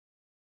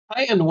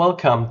Hi and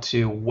welcome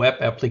to Web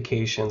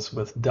Applications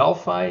with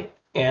Delphi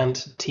and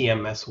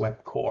TMS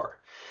Web Core.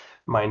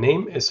 My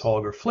name is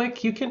Holger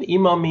Flick. You can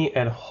email me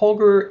at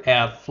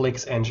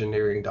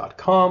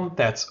holger@flicksengineering.com.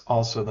 That's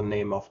also the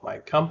name of my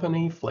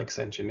company, Flicks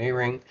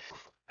Engineering.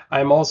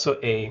 I'm also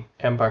a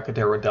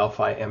Embarcadero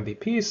Delphi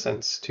MVP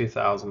since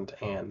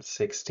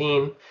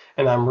 2016,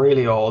 and I'm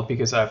really old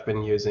because I've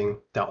been using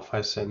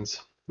Delphi since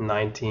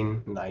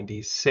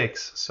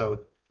 1996.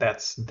 So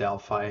that's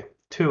Delphi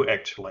 2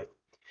 actually.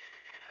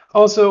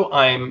 Also,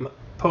 I'm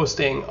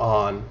posting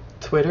on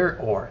Twitter,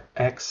 or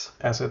X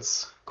as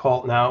it's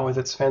called now with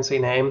its fancy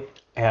name,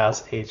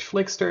 as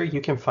HFlickster. You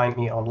can find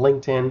me on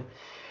LinkedIn.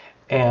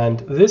 And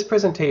this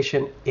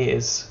presentation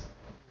is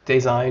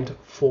designed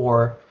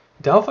for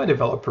Delphi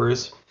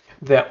developers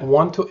that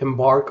want to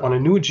embark on a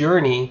new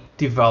journey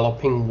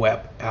developing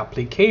web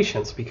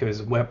applications,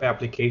 because web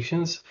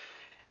applications,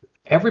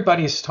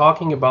 everybody's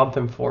talking about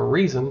them for a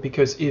reason,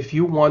 because if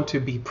you want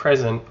to be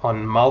present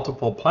on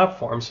multiple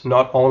platforms,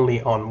 not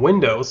only on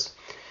Windows,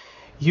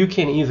 you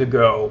can either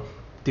go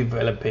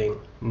developing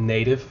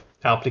native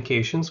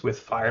applications with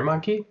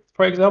FireMonkey,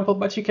 for example,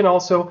 but you can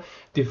also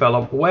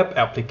develop web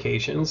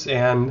applications.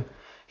 And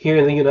here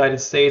in the United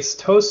States,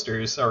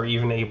 toasters are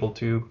even able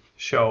to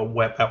show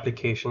web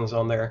applications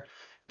on their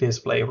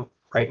display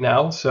right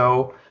now.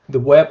 So the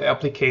web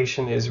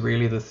application is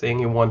really the thing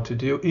you want to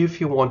do if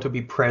you want to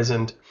be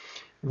present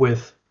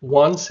with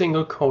one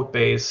single code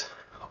base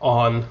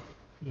on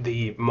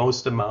the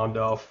most amount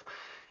of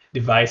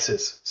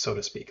devices, so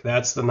to speak.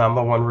 That's the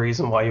number one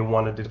reason why you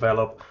want to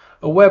develop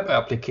a web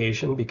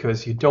application,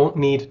 because you don't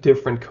need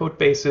different code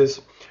bases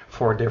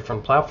for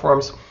different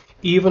platforms.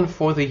 Even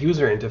for the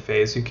user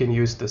interface, you can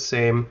use the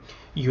same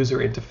user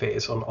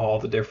interface on all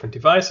the different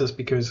devices,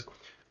 because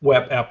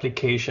web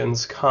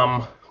applications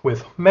come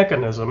with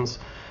mechanisms,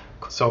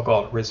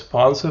 so-called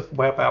responsive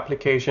web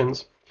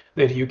applications,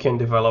 that you can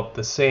develop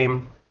the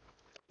same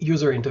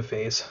user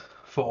interface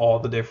for all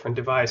the different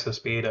devices,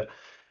 be it a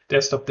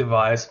desktop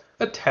device,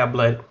 a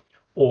tablet,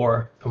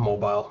 or a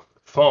mobile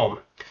phone.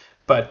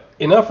 But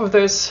enough of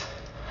this.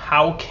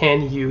 How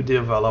can you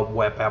develop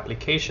web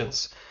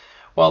applications?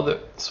 Well, the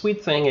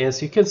sweet thing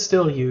is you can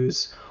still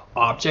use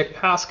Object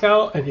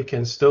Pascal and you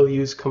can still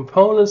use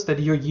components that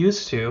you're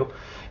used to.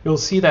 You'll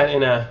see that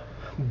in a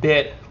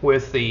bit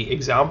with the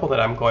example that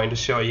I'm going to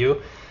show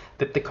you,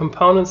 that the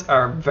components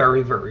are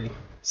very, very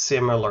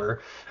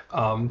similar.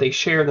 They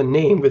share the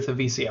name with the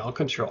VCL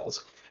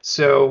controls.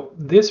 So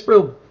this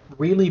will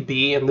really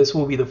be, and this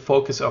will be the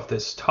focus of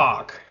this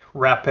talk,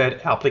 rapid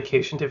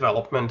application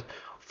development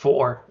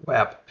for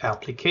web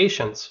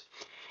applications.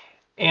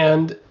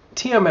 And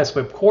TMS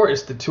Web Core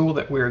is the tool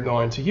that we're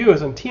going to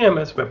use. And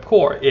TMS Web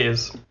Core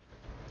is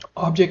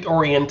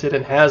object-oriented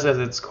and has as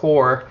its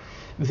core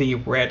the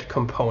red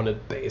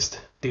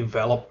component-based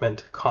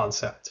development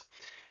concept.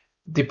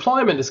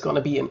 Deployment is going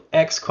to be an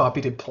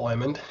Xcopy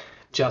deployment,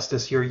 just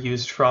as you're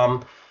used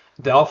from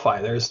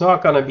Delphi. There's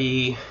not going to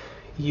be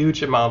a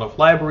huge amount of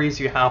libraries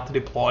you have to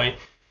deploy.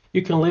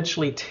 You can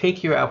literally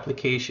take your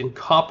application,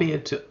 copy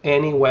it to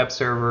any web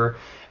server,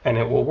 and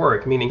it will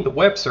work. Meaning the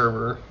web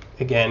server,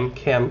 again,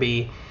 can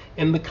be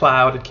in the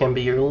cloud. It can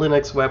be your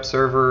Linux web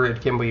server. It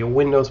can be a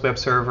Windows web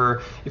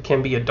server. It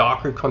can be a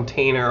Docker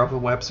container of a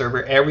web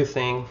server.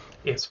 Everything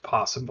is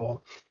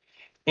possible.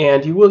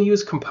 And you will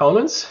use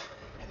components.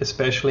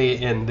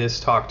 Especially in this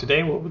talk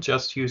today, we'll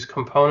just use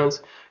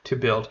components to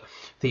build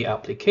the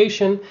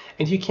application,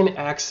 and you can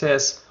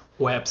access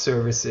web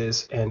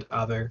services and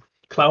other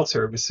cloud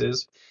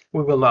services.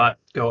 We will not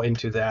go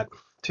into that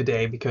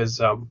today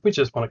because we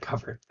just want to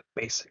cover the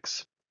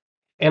basics.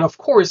 And of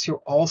course,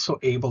 you're also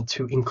able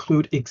to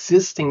include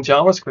existing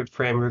JavaScript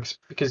frameworks,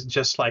 because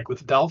just like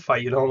with Delphi,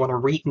 you don't want to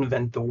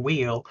reinvent the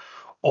wheel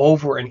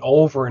over and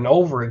over and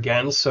over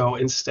again. So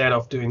instead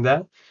of doing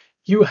that,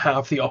 you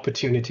have the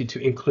opportunity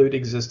to include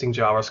existing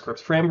JavaScript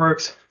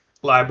frameworks,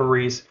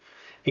 libraries.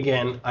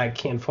 Again, I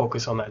can't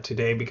focus on that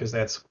today because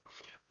that's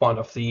one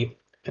of the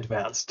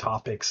advanced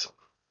topics.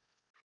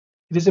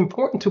 It is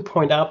important to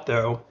point out,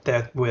 though,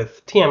 that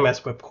with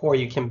TMS Web Core,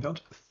 you can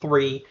build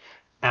 3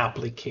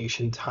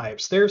 application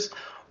types. There's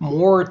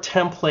more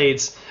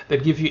templates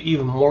that give you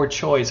even more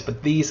choice,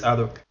 but these are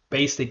the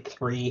basic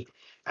 3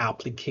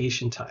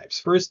 application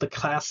types. First, the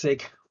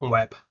classic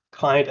web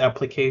client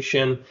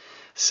application.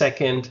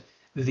 Second,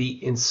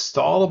 the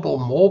installable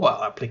mobile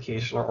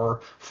application, or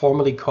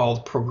formerly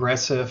called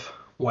progressive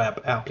web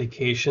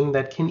application,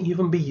 that can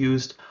even be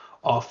used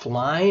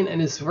offline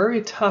and is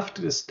very tough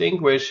to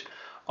distinguish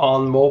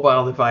on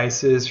mobile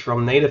devices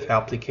from native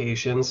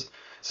applications.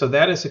 So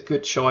that is a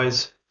good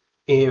choice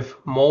if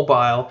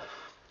mobile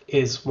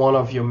is one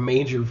of your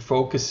major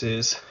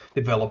focuses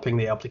developing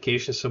the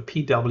application. So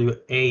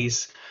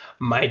PWAs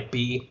might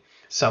be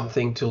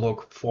something to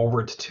look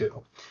forward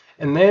to.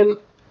 And then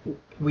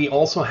we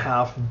also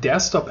have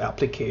desktop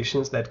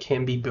applications that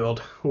can be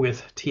built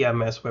with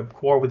TMS Web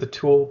Core with a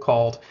tool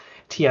called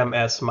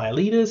TMS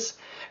Miletus.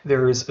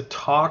 There is a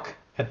talk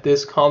at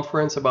this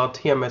conference about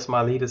TMS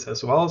Miletus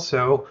as well,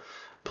 so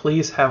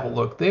please have a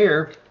look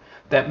there.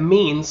 That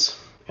means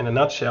in a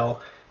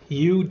nutshell,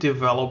 you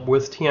develop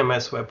with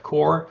TMS Web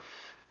Core.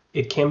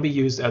 It can be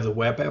used as a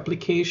web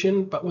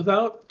application, but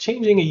without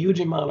changing a huge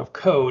amount of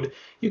code,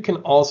 you can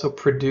also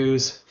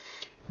produce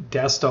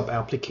desktop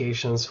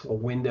applications for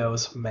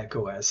Windows,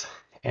 macOS,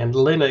 and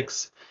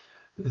Linux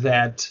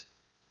that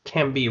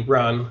can be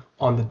run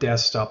on the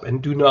desktop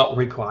and do not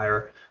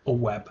require a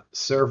web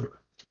server.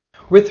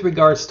 With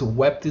regards to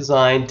web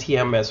design,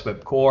 TMS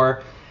Web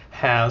Core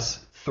has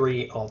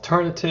three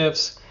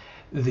alternatives.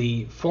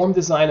 The form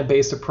designer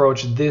based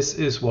approach, this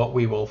is what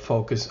we will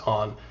focus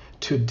on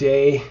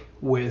today,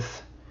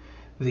 with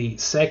the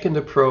second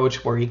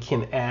approach where you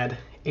can add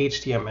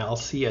HTML,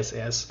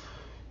 CSS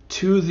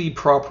to the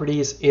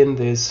properties in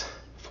this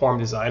form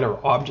designer,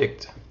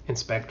 object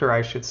inspector,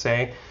 I should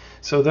say.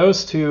 So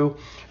those two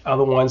are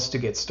the ones to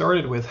get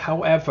started with.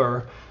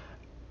 However,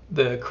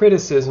 the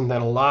criticism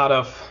that a lot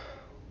of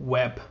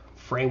web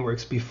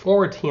frameworks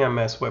before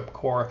TMS Web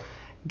Core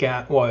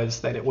got was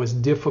that it was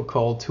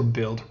difficult to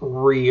build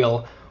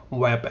real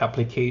web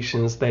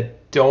applications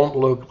that don't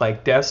look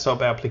like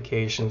desktop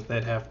applications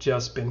that have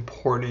just been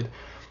ported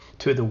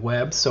to the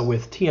web. So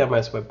with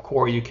TMS Web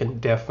Core, you can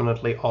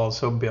definitely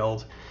also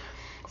build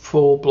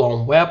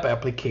full-blown web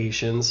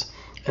applications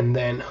and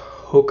then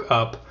hook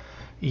up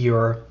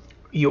your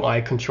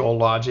UI control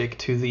logic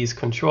to these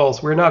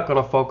controls. We're not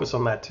going to focus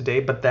on that today,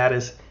 but that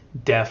is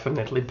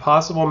definitely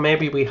possible.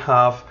 Maybe we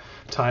have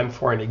time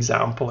for an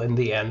example in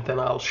the end, then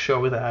I'll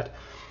show that,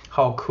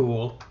 how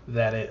cool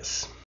that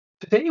is.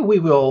 Today we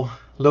will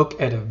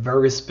look at a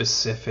very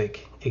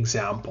specific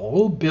example.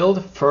 We'll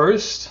build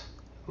first,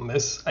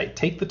 I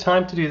take the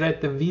time to do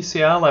that, the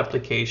VCL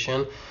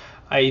application.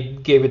 I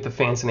gave it the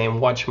fancy name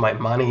Watch My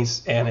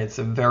Monies, and it's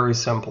a very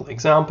simple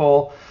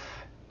example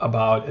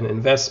about an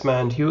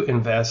investment. You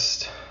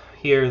invest,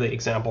 here the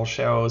example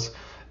shows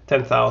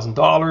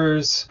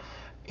 $10,000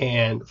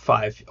 and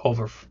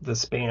over the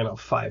span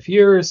of 5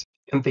 years,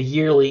 and the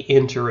yearly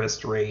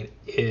interest rate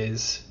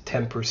is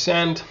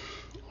 10%.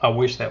 I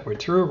wish that were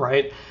true,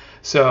 right?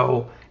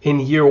 So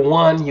in year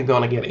one, you're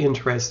going to get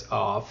interest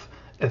of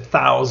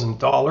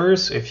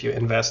 $1,000 if you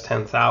invest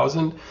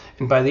 $10,000,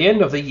 and by the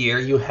end of the year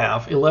you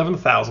have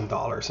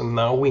 $11,000. And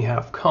now we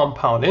have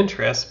compound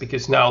interest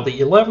because now the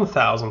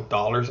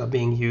 $11,000 are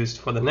being used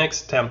for the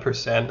next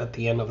 10% at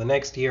the end of the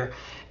next year,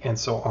 and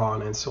so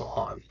on and so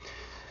on.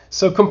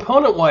 So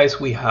component-wise,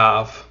 we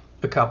have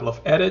a couple of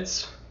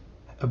edits,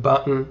 a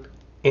button,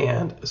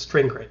 and a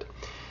string grid.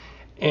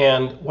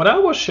 And what I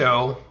will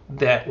show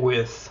that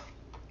with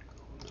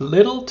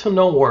little to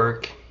no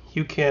work,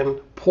 you can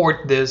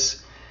port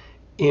this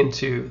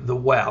into the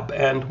web.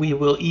 And we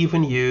will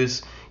even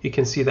use, you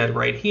can see that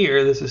right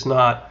here, this is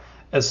not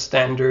a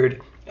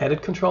standard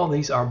edit control.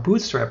 These are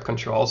Bootstrap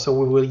controls. So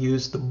we will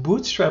use the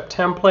Bootstrap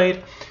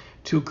template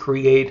to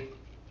create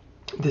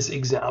this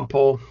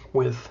example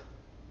with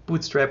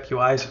Bootstrap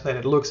UI so that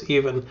it looks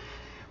even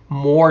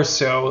more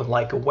so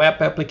like a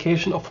web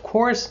application. Of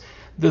course,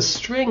 the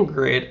string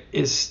grid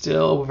is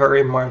still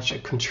very much a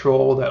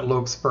control that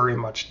looks very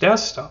much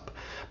desktop.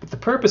 But the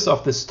purpose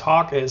of this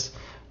talk is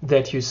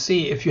that you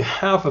see, if you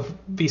have a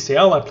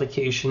VCL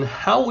application,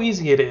 how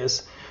easy it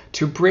is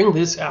to bring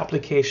this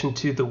application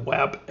to the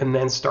web and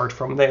then start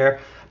from there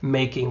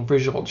making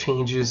visual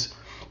changes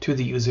to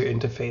the user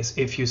interface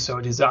if you so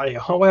desire.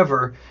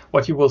 However,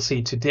 what you will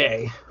see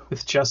today,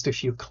 with just a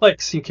few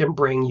clicks, you can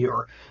bring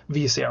your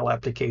VCL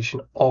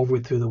application over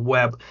to the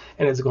web,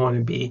 and it's going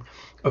to be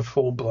a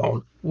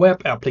full-blown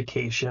web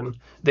application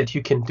that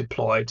you can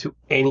deploy to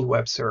any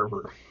web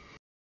server.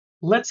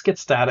 Let's get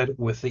started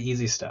with the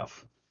easy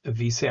stuff, a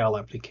VCL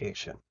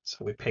application.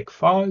 So we pick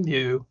File,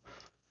 New,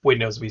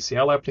 Windows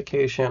VCL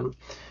application.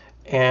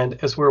 And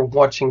as we're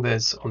watching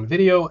this on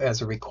video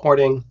as a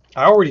recording,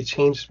 I already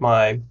changed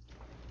my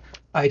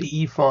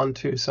IDE font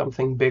to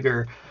something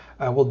bigger.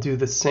 I will do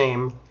the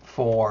same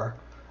for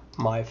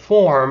my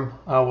form.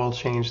 I will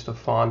change the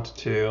font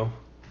to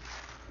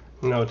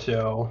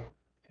Noto,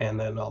 and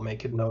then I'll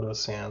make it Noto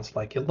Sans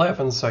like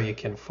 11 so you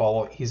can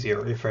follow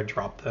easier if I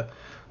drop the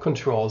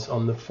controls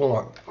on the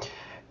form.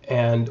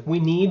 And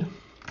we need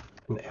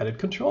an edit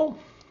control,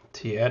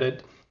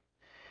 T-edit,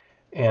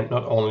 and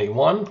not only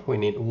one, we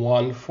need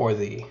one for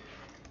the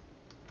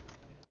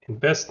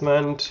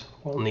investment.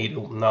 We'll need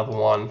another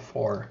one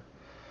for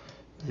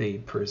the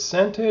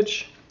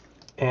percentage,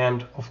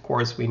 and of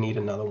course we need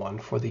another one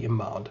for the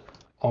amount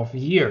of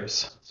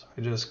years. So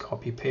I just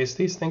copy paste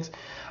these things.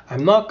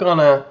 I'm not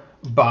gonna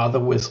bother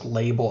with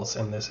labels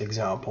in this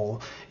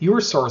example.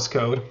 Your source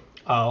code,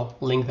 I'll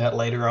link that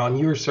later on,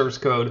 your source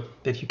code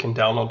that you can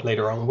download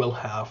later on will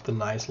have the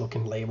nice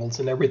looking labels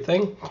and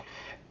everything.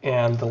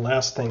 And the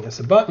last thing is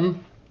a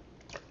button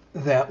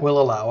that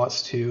will allow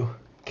us to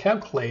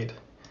calculate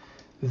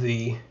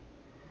the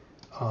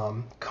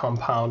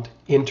compound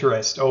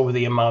interest over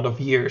the amount of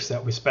years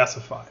that we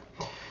specify.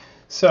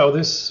 So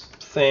this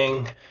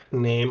thing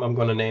name, I'm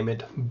going to name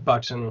it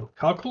button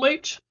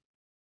calculate.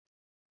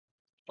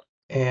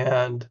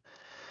 And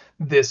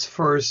this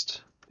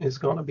first is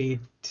going to be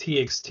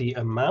txt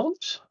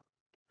amount.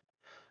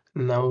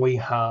 And then we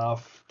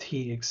have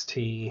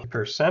txt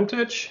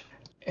percentage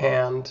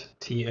and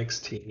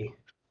txt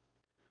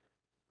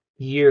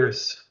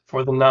years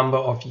for the number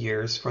of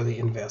years for the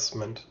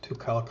investment to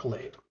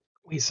calculate.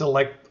 We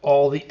select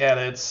all the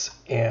edits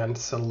and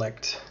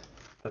select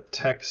the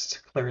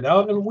text cleared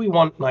out, and we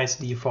want nice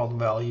default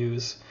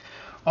values.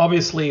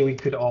 Obviously, we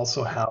could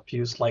also have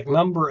used like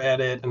number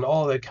edit and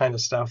all that kind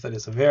of stuff that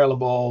is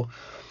available.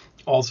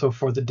 Also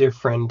for the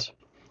different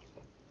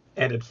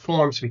edit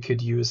forms, we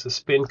could use a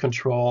spin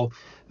control.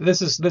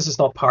 This is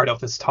not part of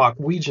this talk.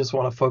 We just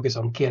want to focus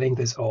on getting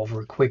this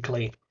over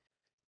quickly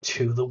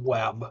to the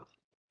web.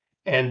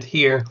 And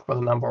here, for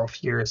the number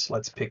of years,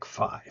 let's pick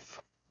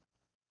 5.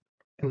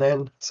 And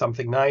then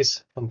something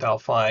nice in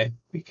Delphi,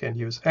 we can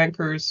use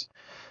anchors.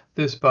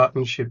 This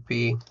button should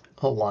be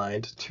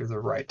aligned to the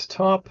right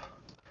top.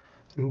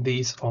 And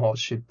these all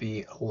should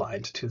be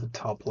aligned to the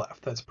top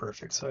left. That's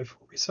perfect. So if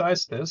we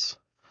resize this,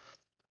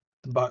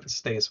 the button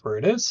stays where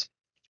it is.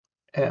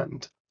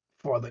 And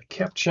for the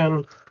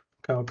caption,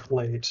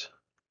 calculate.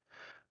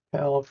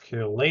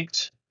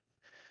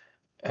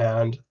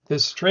 And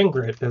this string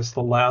grid is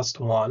the last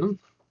one.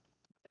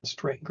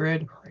 String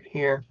grid right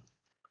here.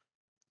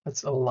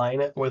 Let's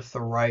align it with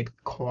the right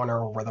corner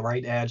or the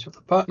right edge of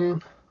the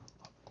button.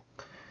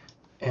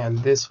 And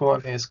this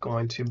one is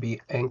going to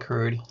be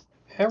anchored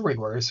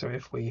everywhere. So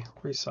if we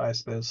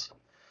resize this,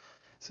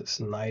 this is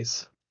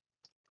nice.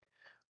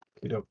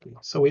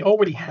 So we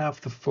already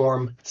have the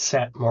form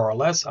set more or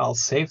less. I'll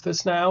save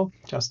this now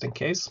just in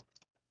case.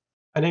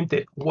 I named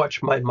it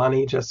Watch My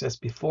Money just as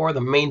before.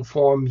 The main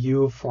form,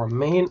 view form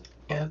main.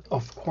 And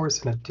of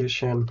course, in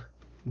addition,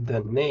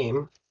 the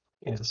name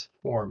is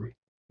form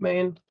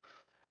main.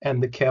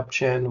 And the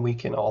caption we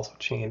can also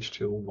change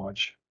to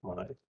Watch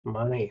My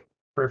Money.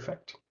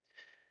 Perfect.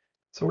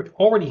 So we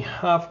already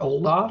have a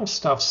lot of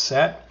stuff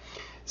set.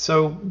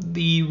 So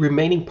the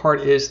remaining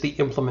part is the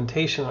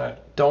implementation. I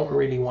don't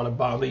really want to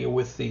bother you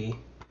with the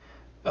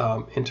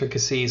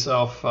intricacies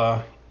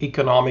of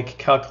economic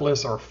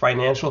calculus or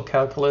financial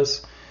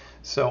calculus.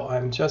 So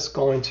I'm just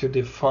going to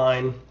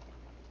define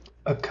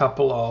a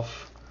couple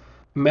of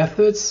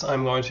methods.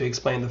 I'm going to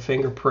explain the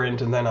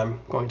fingerprint, and then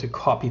I'm going to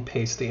copy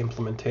paste the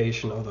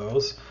implementation of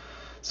those.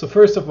 So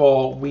first of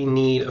all, we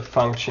need a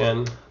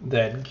function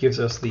that gives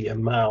us the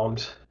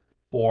amount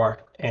for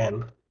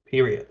n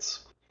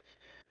periods,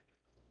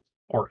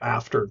 or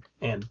after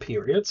n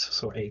periods.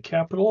 So a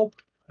capital,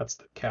 that's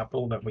the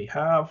capital that we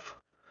have,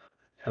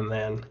 and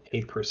then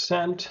a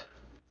percent.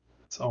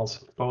 It's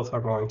also, both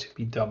are going to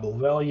be double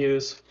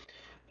values,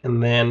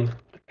 and then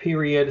the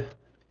period.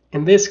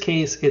 In this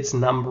case, it's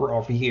number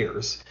of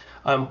years.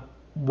 I'm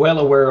well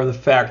aware of the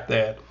fact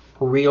that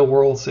real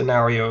world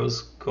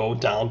scenarios go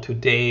down to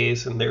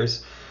days, and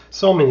there's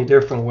so many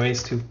different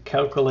ways to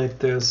calculate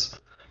this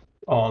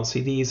on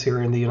CDs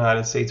here in the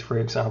United States, for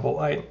example.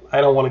 I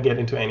don't want to get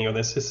into any of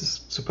this. This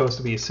is supposed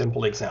to be a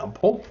simple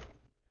example.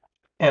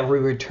 And we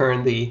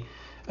return the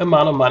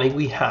amount of money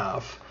we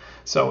have.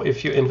 So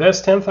if you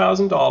invest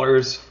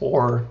 $10,000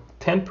 for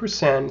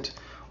 10%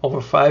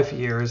 over 5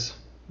 years,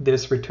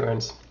 this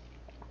returns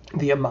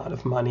the amount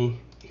of money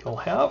you'll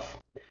have.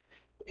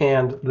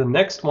 And the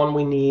next one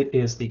we need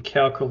is the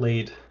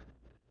calculate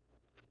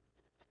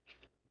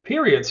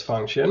periods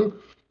function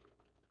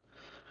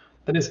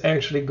that is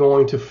actually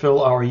going to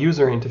fill our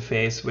user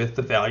interface with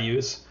the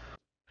values.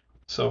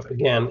 So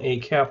again, a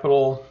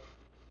capital,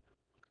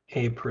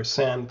 a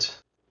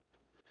percent,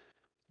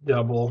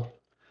 double,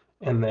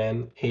 and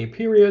then a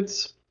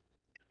periods,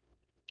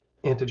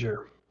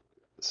 integer.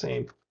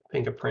 Same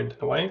fingerprint in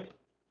a way,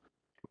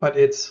 but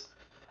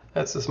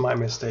that's just my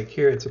mistake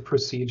here. It's a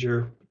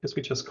procedure because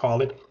we just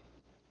call it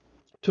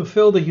to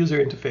fill the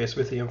user interface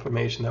with the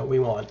information that we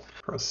want.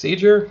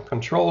 Procedure,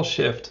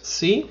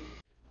 Control-Shift-C,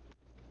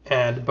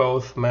 and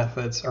both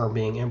methods are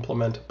being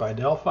implemented by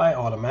Delphi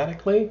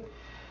automatically.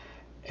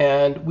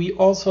 And we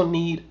also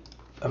need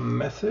a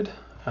method,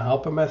 a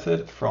helper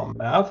method from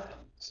math.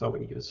 So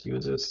we use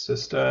uses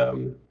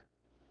system.math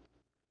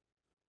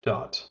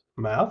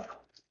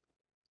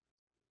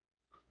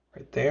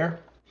right there.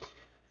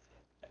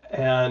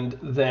 And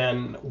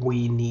then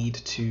we need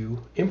to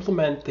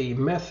implement the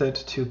method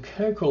to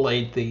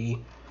calculate the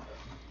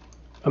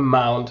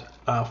amount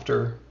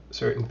after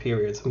certain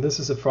periods. And this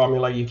is a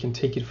formula. You can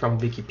take it from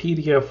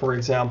Wikipedia, for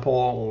example,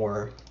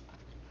 or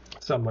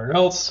somewhere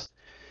else.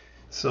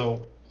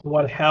 So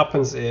what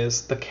happens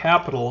is the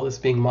capital is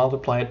being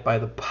multiplied by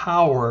the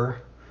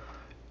power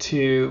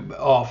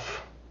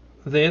of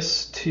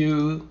this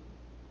to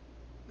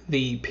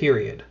the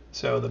period.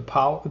 So the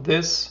power,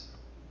 this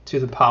to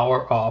the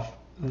power of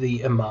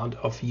the amount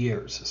of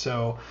years.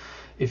 So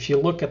if you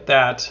look at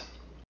that,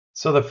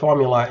 so the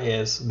formula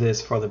is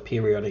this for the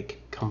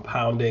periodic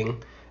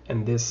compounding,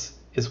 and this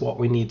is what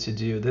we need to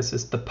do. This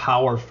is the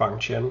power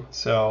function.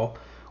 So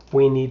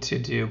we need to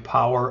do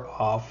power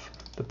of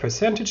the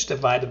percentage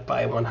divided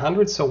by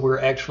 100. So we're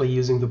actually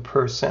using the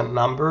percent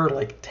number,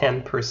 like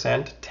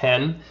 10%,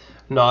 10,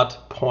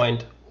 not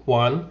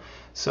 0.1.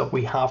 So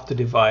we have to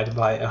divide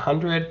by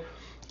 100.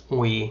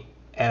 We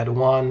add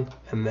 1,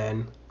 and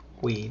then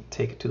we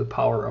take it to the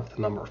power of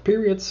the number of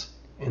periods,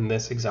 in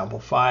this example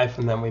 5,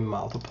 and then we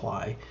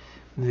multiply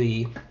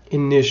the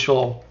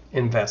initial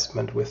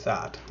investment with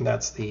that.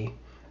 That's the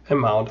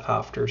amount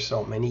after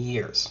so many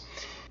years.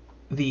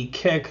 The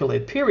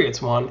calculate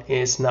periods one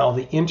is now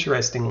the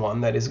interesting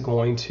one that is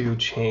going to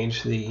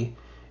change the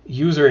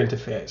user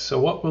interface. So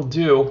what we'll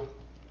do,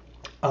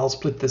 I'll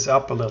split this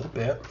up a little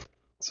bit.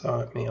 So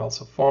let me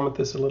also format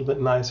this a little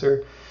bit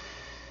nicer.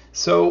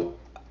 So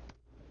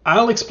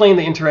I'll explain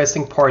the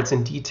interesting parts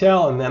in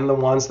detail, and then the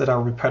ones that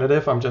are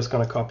repetitive, I'm just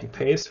going to copy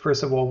paste.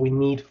 First of all, we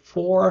need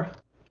 4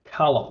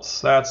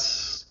 columns.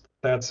 That's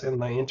in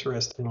the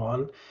interesting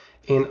one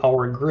in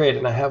our grid,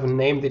 and I haven't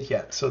named it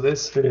yet. So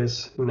this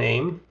is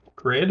name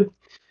grid.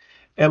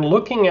 And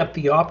looking at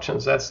the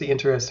options, that's the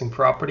interesting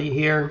property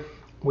here.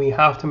 We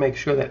have to make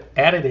sure that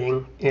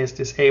editing is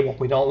disabled.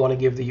 We don't want to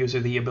give the user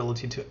the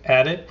ability to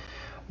edit.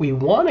 We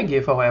want to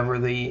give, however,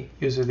 the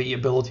user the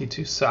ability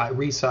to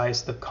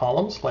resize the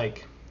columns,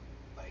 like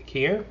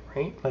here,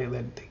 right? Like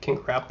that they can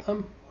grab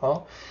them.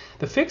 Well,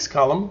 the fixed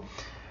column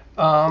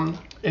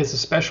is a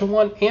special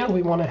one, and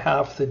we want to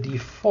have the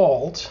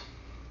default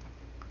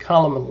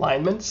column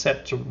alignment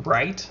set to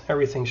right.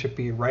 Everything should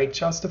be right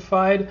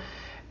justified,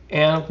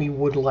 and we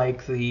would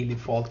like the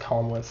default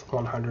column width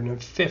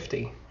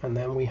 150, and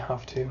then we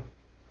have to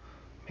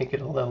make it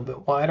a little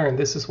bit wider, and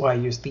this is why I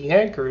use the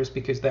anchors,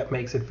 because that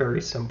makes it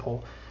very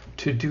simple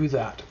to do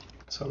that.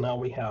 So now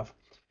we have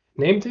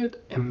named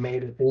it and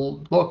made it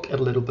look a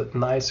little bit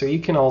nicer. You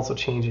can also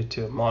change it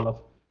to a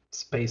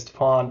mono-spaced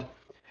font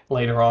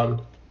later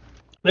on.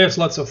 There's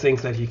lots of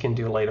things that you can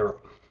do later on.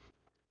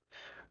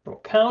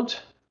 Row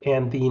count,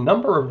 and the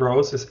number of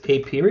rows is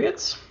 8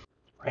 periods,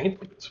 right?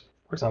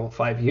 For example,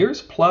 5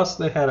 years plus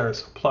the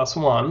headers plus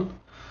 1.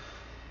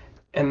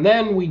 And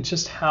then we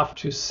just have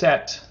to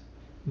set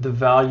the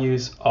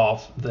values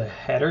of the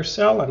header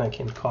cell, and I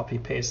can copy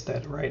paste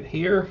that right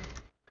here.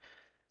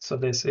 So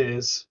this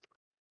is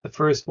the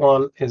first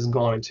one is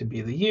going to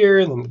be the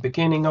year, then the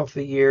beginning of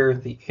the year,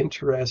 the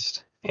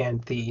interest,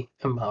 and the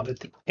amount at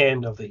the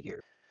end of the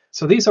year.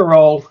 So these are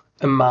all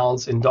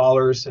amounts in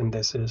dollars, and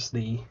this is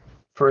the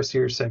first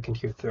year,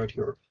 second year, third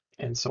year,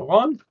 and so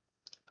on.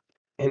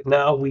 And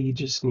now we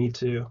just need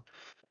to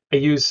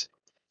use,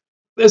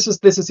 this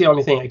is the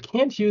only thing. I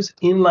can't use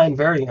inline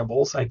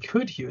variables. I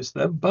could use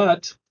them,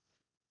 but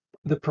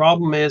the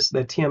problem is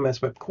that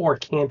TMS Web Core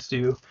can't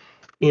do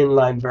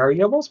inline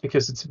variables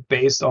because it's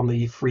based on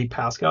the free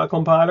Pascal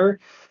compiler.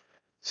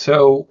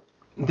 So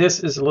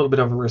this is a little bit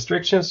of a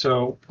restriction.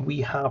 So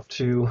we have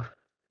to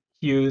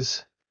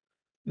use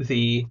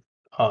the,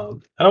 I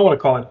don't want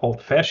to call it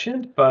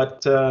old-fashioned,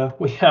 but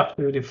we have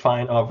to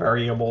define our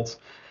variables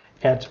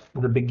at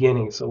the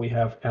beginning. So we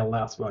have a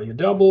last value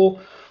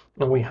double,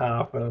 and we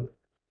have an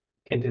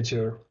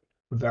integer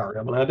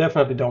variable. And I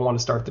definitely don't want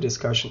to start the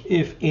discussion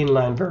if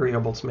inline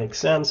variables make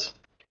sense.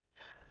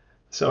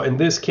 So in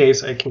this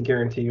case, I can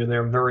guarantee you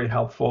they're very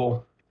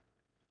helpful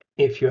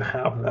if you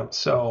have them.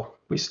 So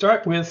we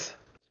start with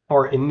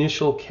our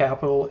initial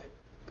capital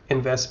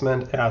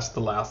investment as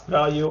the last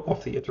value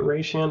of the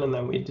iteration, and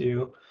then we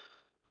do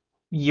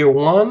year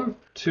 1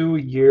 to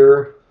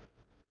year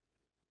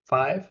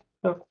 5,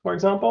 for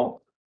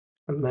example,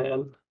 and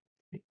then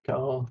we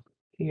go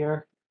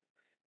here,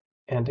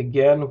 and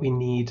again we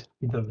need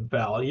the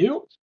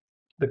value,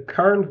 the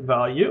current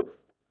value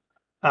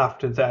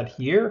after that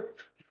year,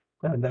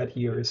 and that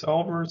year is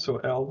over. So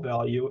L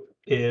value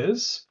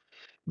is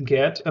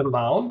get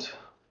amount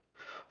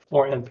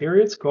for n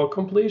periods, code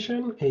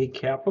completion, a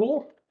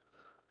capital.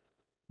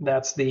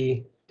 That's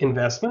the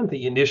investment,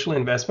 the initial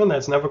investment.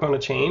 That's never going to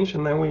change.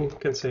 And then we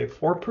can say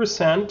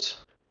 4%.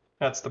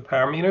 That's the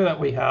parameter that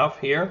we have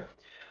here.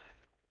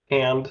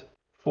 And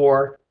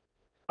for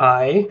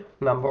I,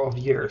 number of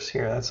years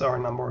here. That's our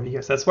number of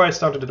years. That's why I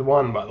started at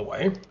 1, by the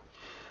way.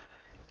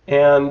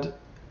 And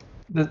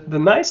the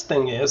nice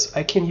thing is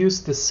I can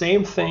use the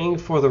same thing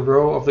for the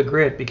row of the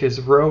grid,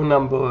 because row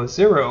number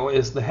 0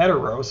 is the header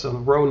row. So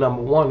row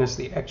number 1 is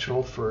the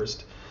actual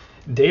first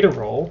data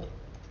row.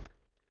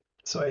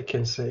 So I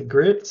can say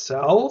grid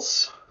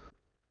cells,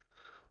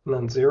 and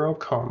then 0,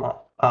 comma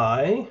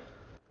I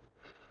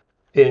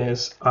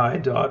is I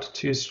dot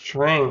to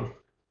string.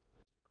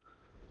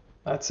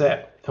 That's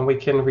it. And we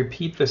can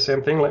repeat the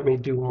same thing. Let me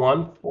do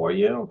 1 for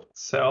you.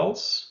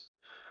 Cells.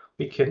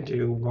 We can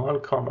do 1,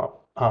 comma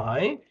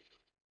I.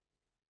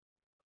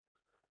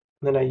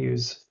 Then I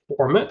use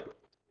format,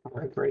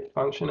 my great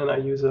function, and I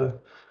use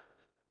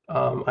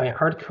I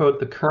hard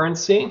code the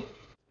currency.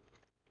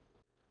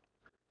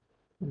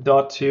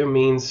 Dot 2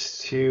 means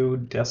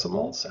 2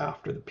 decimals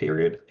after the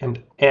period,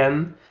 and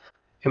n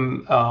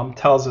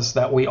tells us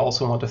that we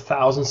also want a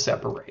 1,000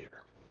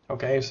 separator.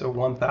 Okay, so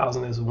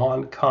 1,000 is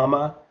 1,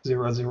 comma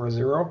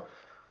 000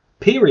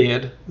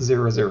 period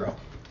 00.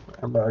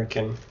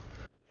 American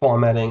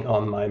formatting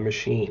on my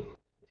machine.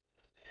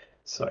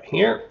 So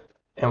here.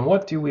 And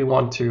what do we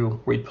want to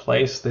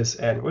replace this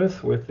n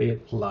with? With the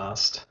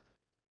last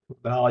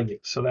value.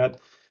 So that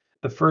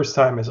the first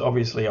time is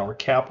obviously our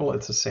capital.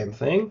 It's the same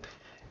thing.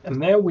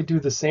 And then we do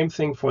the same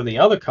thing for the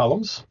other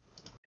columns.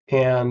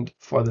 And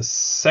for the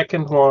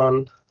second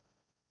one,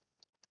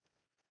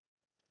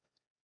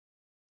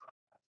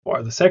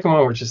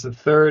 which is the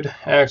third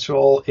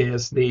actual,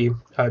 is do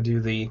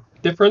the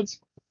difference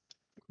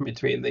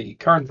between the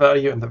current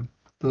value and the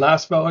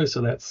last value.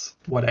 So that's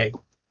what I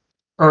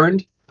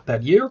earned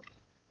that year.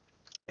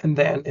 And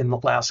then in the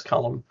last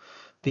column,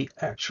 the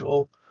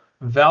actual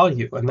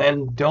value. And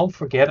then don't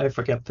forget, I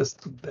forgot this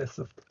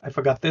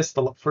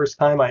the first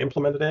time I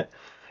implemented it.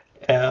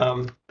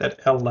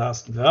 That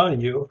last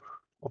value,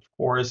 of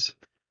course,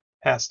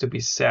 has to be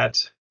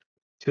set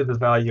to the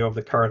value of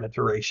the current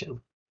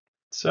iteration.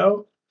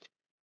 So,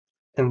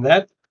 and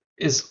that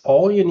is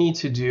all you need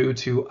to do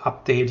to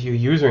update your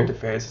user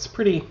interface. It's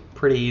pretty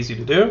easy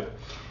to do.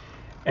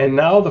 And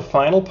now the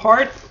final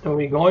part, and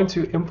we're going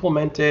to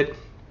implement it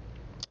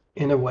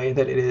in a way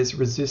that it is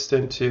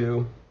resistant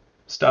to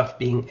stuff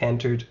being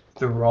entered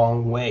the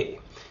wrong way.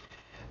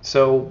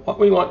 So what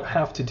we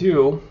have to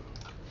do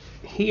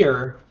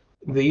here,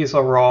 these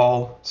are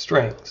all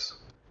strings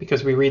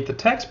because we read the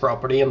text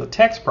property, and the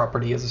text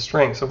property is a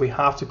string. So we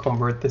have to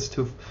convert this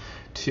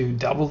to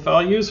double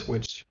values,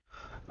 which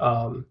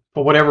for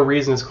whatever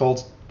reason is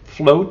called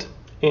float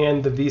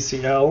in the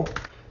VCL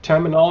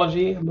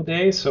terminology of the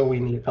day. So we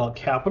need L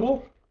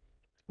capital,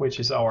 which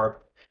is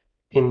our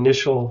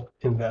initial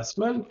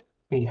investment.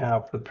 We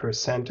have the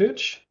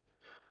percentage,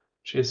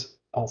 which is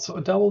also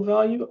a double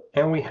value,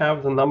 and we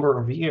have the number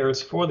of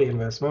years for the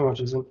investment, which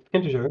is an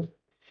integer.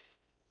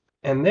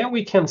 And then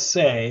we can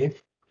say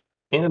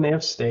in an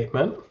if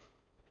statement,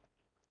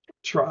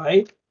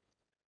 try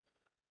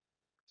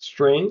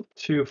string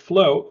to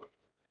float.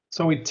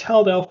 So we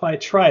tell Delphi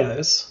try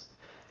this,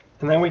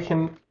 and then we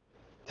can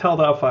tell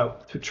Delphi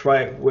to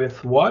try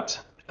with what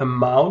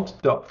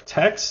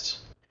amount.text,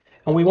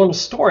 and we want to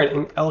store it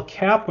in L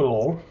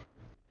capital,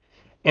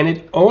 and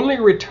it only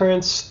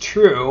returns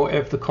true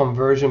if the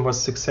conversion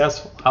was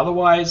successful.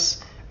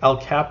 Otherwise, L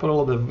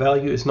capital, the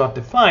value is not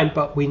defined,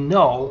 but we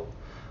know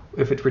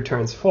if it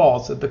returns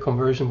false that the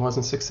conversion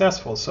wasn't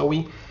successful. So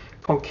we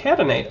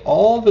concatenate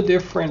all the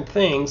different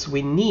things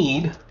we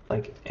need,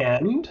 like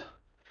end,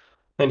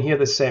 and here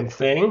the same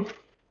thing,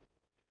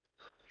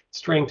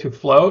 string to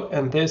float,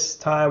 and this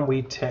time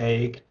we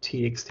take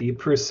txt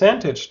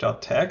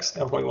percentage.text,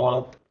 and we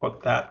want to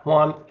put that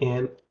one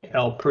in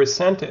L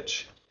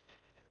percentage.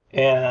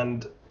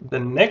 And the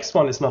next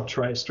one is not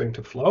try string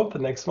to float. The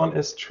next one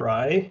is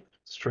try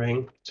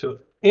string to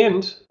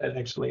int. It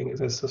actually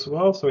exists as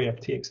well. So we have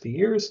txt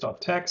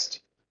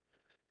years.text,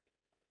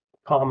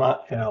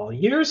 comma L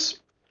years.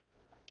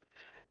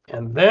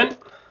 And then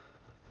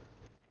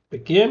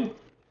begin.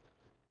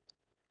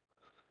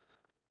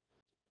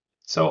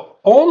 So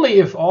only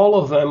if all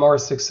of them are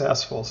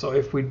successful. So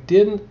if we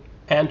didn't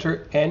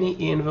enter any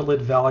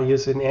invalid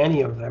values in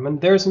any of them, and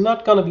there's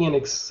not going to be an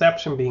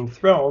exception being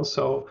thrown,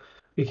 so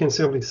we can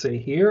simply say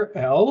here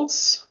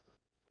else,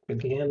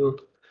 begin,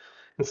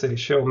 and say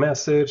show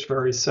message,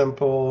 very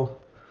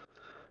simple.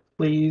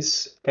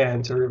 Please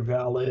enter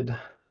valid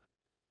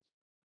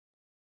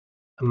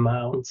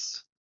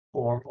amounts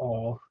for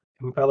all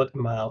invalid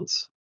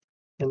amounts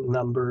and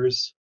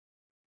numbers.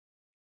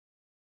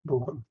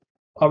 Boom.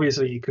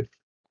 Obviously, you could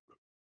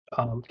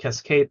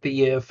cascade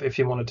the if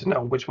you wanted to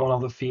know which one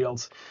of the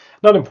fields.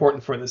 Not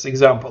important for this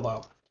example,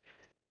 though.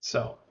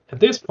 So at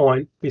this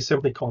point, we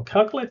simply call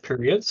calculate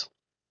periods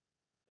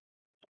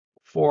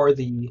for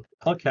the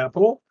L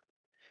capital,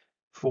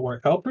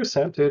 for L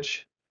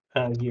percentage,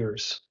 and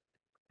years.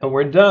 And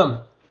we're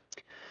done.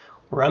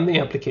 Run the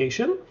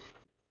application.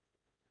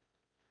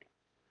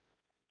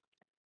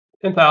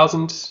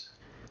 10,000,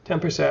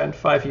 10%,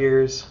 5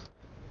 years,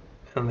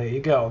 and there you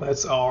go.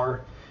 That's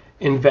our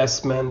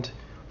investment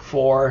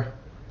for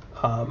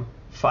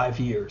 5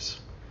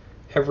 years.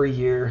 Every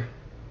year,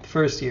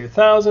 first year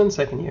 1,000,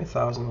 second year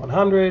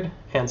 1,100,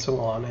 and so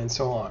on and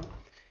so on.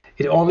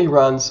 It only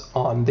runs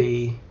on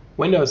the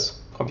Windows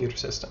computer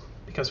system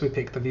because we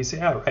picked the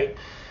VCL, right?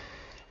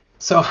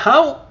 So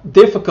how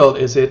difficult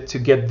is it to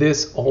get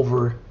this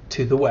over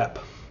to the web?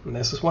 And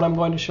this is what I'm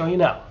going to show you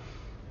now.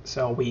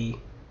 So we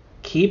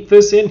keep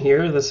this in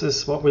here. This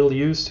is what we'll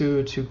use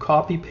to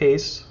copy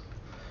paste.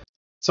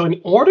 So in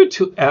order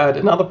to add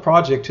another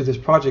project to this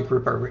project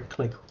group,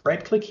 I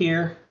right click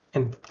here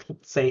and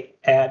say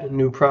add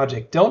new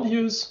project. Don't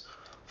use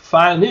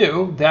file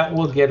new. That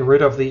will get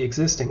rid of the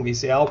existing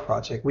VCL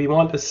project. We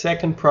want a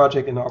second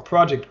project in our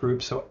project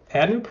group. So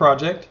add new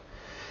project.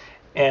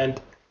 And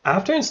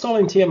after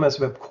installing TMS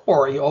Web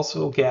Core, you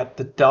also get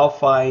the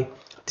Delphi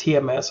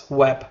TMS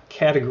Web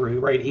category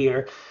right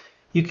here.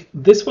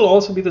 This will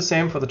also be the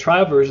same for the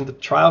trial version. The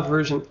trial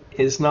version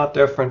is not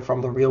different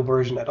from the real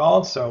version at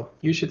all. So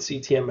you should see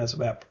TMS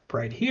Web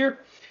right here.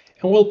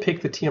 And we'll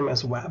pick the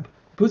TMS Web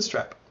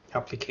Bootstrap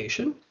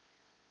application.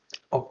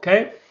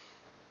 Okay.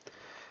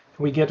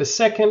 We get a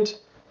second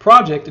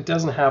project. It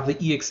doesn't have the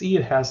exe.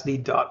 It has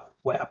the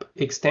 .web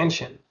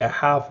extension. I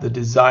have the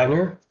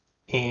designer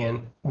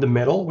in the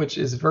middle, which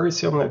is very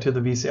similar to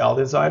the VCL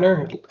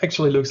designer. It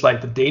actually looks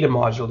like the data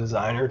module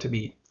designer, to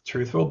be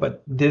truthful,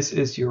 but this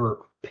is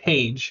your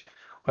page,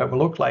 what it will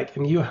look like.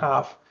 And you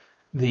have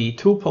the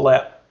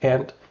tuple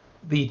and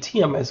the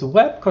TMS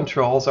web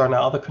controls are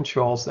now the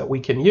controls that we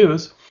can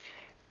use.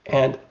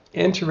 And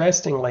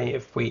interestingly,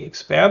 if we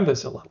expand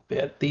this a little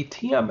bit, the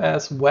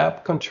TMS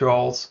web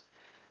controls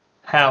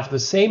have the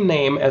same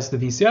name as the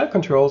VCL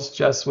controls,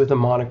 just with the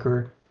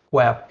moniker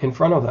web in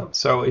front of them.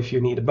 So if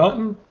you need a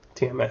button,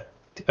 TMS,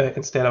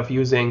 instead of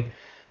using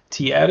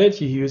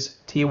T-edit, you use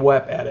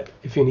T-web-edit.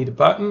 If you need a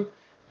button,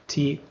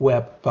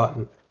 T-web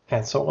button,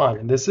 and so on.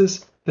 And this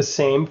is the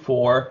same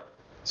for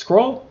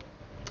scroll,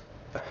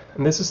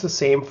 and this is the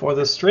same for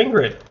the string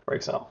grid, for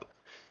example.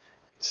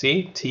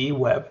 See,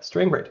 T-web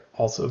string grid,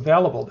 also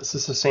available. This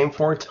is the same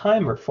for a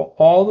timer. For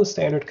all the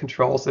standard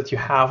controls that you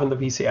have in the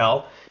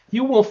VCL,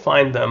 you will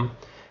find them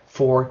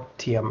for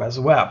TMS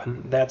web.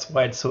 And that's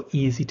why it's so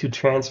easy to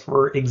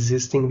transfer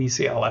existing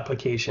VCL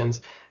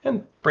applications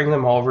and bring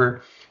them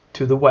over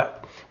to the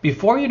web.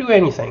 Before you do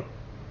anything,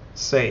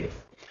 save.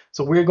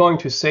 So we're going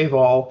to save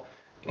all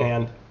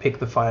and pick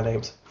the file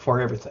names for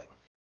everything.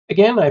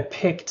 Again, I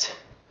picked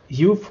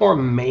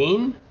uform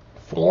main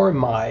for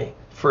my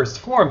first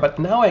form, but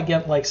now I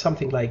get like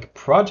something like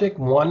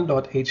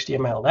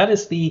project1.html. That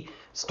is the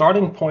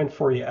starting point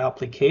for your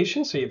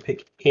application. So you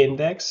pick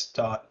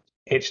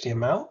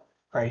index.html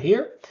right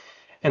here.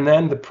 And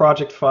then the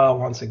project file,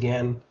 once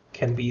again,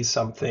 can be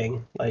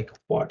something like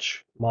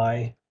watch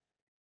my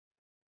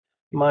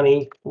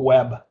money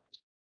web.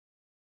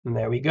 And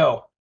there we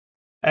go.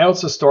 I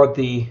also stored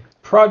the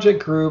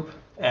project group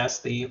as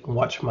the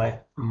watch my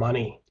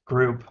money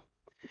group.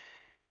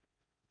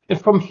 And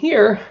from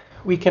here,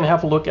 we can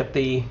have a look at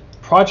the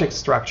project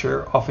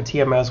structure of a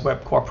TMS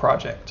web core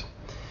project.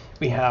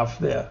 We have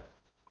the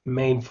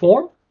main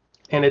form,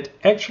 and it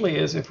actually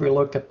is, if we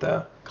look at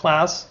the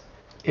class,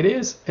 it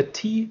is a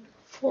T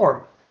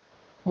form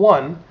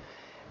 1,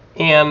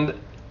 and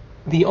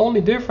the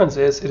only difference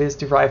is it is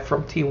derived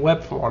from T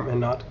web form and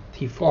not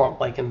T form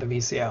like in the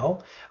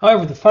VCL.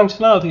 However, the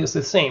functionality is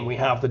the same. We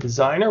have the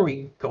designer,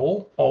 we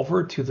go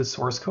over to the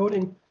source code,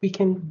 and we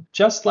can,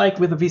 just like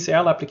with the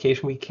VCL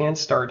application, we can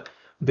start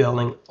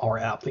building our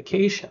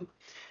application.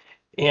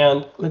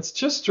 And let's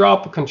just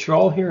drop a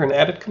control here, an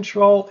edit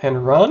control,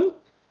 and run.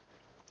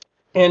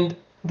 And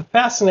the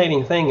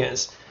fascinating thing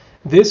is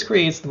this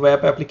creates the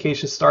web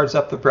application, starts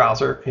up the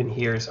browser, and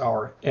here's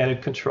our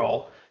edit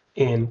control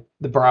in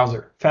the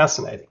browser.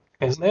 Fascinating,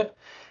 isn't it?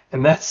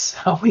 And that's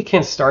how we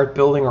can start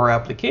building our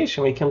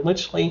application. We can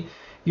literally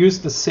use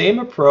the same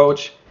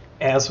approach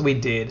as we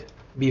did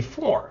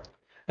before.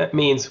 That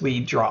means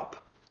we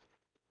drop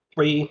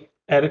 3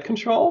 edit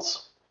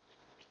controls.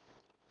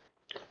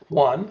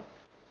 1,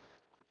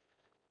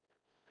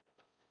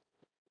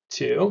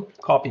 2,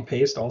 copy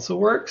paste also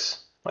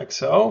works, like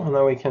so. And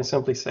then we can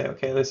simply say,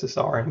 okay, this is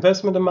our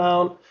investment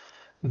amount,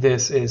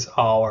 this is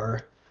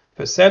our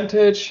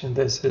percentage, and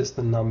this is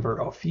the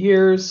number of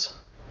years,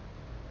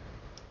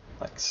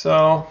 like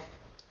so.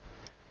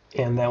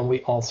 And then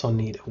we also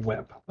need a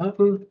web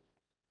button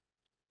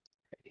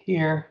right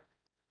here,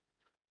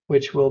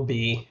 which will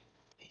be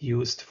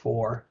used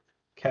for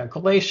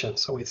calculation.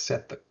 So we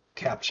set the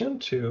caption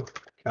to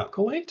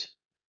calculate,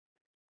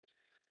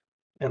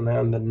 and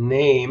then the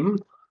name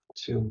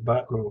to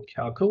button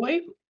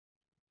calculate.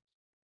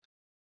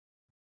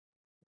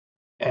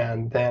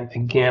 And then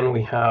again,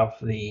 we have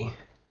the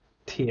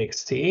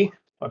txt,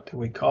 what do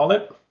we call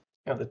it?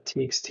 We have the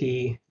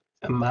txt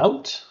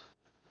amount,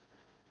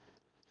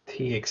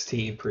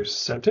 txt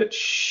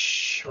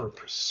percentage or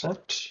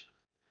percent,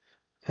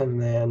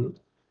 and then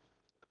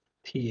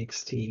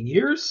txt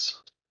years.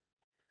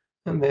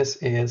 And this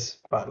is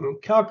button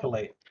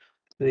calculate.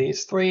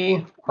 These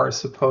 3 are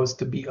supposed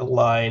to be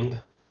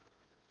aligned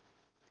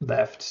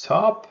left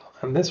top,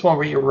 and this one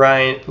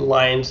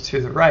aligned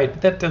to the right,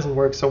 but that doesn't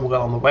work so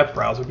well on the web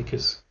browser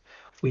because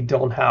we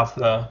don't have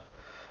the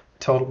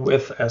total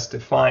width as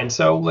defined.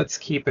 So let's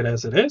keep it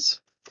as it is.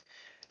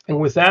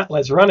 And with that,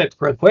 let's run it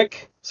real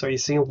quick so you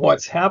see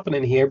what's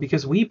happening here,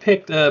 because we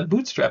picked a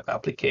Bootstrap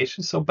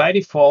application. So by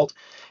default,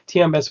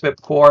 TMS Web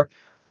Core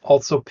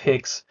also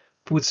picks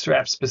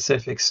Bootstrap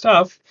specific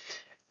stuff.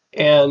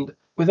 And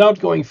without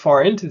going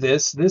far into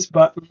this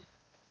button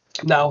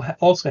now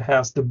also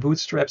has the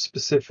Bootstrap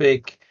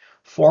specific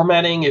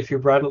formatting. If you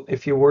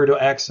were to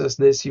access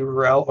this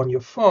URL on your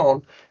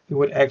phone, you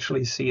would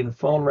actually see the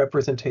phone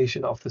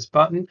representation of this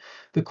button.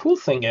 The cool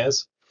thing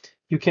is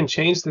you can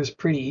change this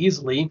pretty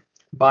easily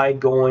by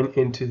going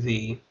into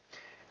the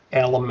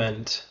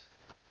element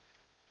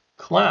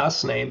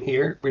class name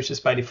here, which is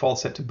by default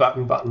set to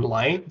button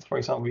light. For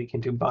example, we can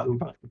do button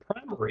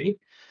primary.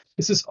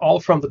 This is all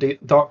from the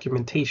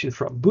documentation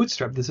from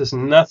Bootstrap. This has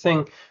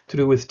nothing to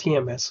do with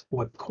TMS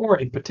Web Core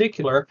in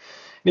particular.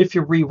 If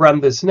you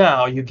rerun this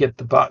now, you get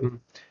the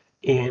button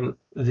in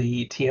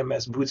the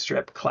TMS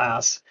Bootstrap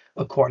class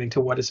according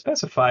to what is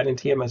specified in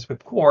TMS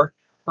Web Core,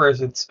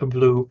 whereas it's a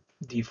blue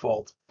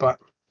default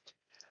button.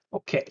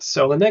 Okay,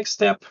 so the next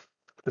step,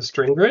 the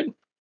string grid,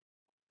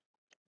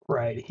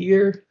 right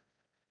here,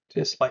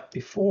 just like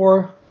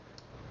before,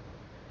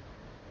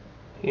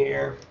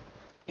 here,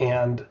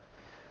 and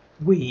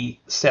we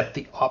set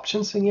the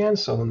options again.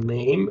 So the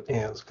name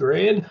is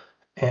grid.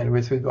 And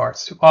with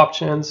regards to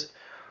options,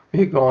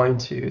 we're going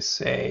to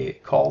say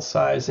call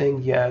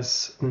sizing,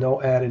 yes, no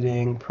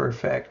editing,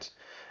 perfect.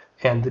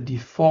 And the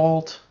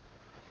default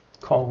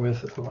call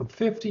width is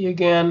 150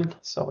 again.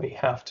 So we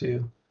have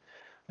to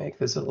make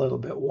this a little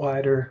bit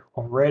wider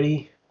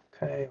already.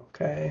 Okay,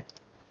 okay.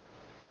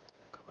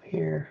 Go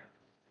here.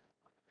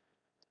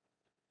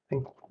 I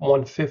think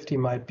 150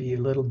 might be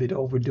a little bit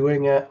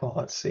overdoing it. Well,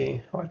 let's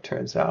see how it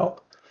turns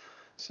out.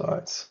 So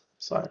it's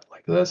started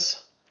like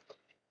this.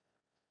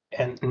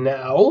 And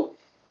now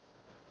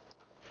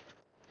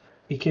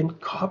we can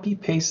copy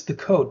paste the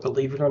code,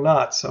 believe it or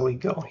not. So we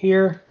go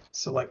here,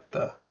 select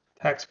the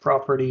text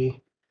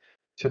property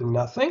to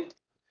nothing,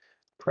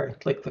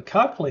 click the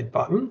calculate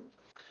button,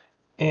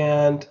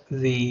 and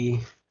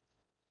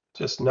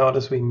just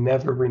notice we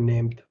never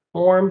renamed the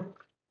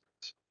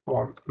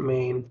form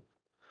main,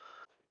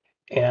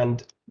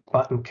 and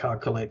button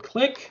calculate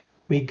click.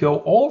 We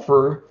go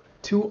over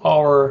to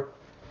our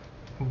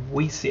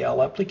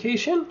VCL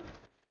application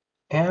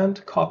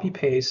and copy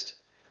paste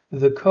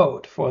the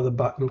code for the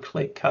button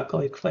click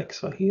calculate click.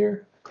 So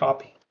here,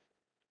 copy,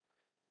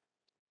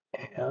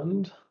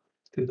 and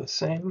do the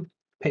same,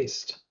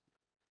 paste.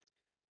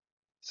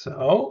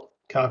 So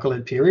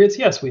calculate periods,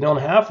 yes, we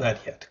don't have that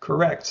yet,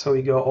 correct. So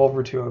we go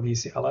over to our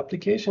VCL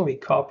application, we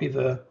copy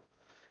the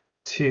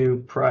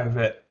two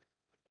private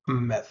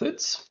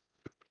methods.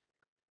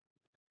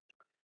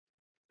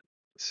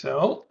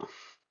 So,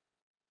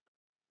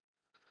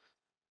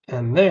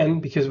 and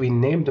then because we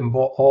named them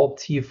all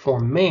T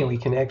form main, we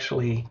can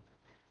actually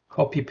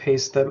copy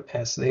paste them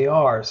as they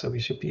are. So we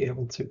should be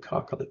able to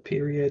calculate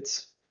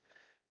periods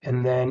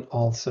and then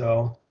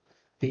also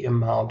the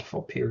amount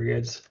for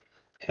periods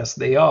as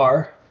they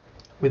are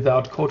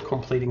without code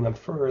completing them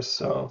first.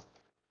 So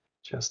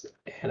just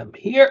add them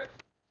here.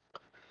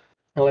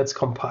 And let's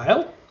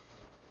compile.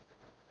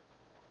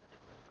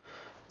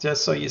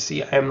 Just so you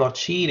see, I'm not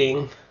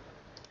cheating.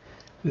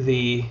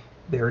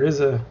 There is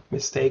a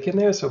mistake in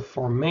there. So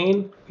for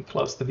main, we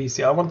close the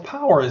VCL one.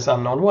 Power is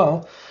unknown.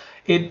 Well,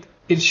 it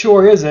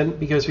sure isn't,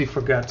 because we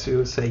forgot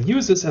to say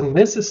uses. And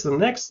this is the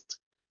next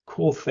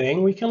cool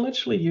thing. We can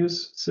literally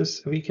use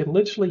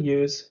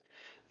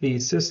the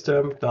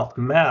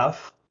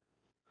system.math,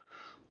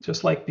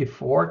 just like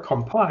before,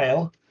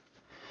 compile.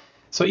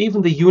 So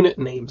even the unit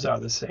names are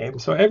the same.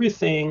 So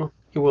everything,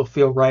 you will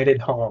feel right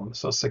at home.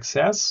 So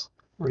success,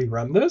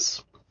 rerun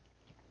this.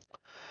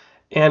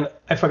 And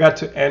I forgot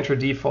to enter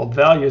default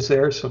values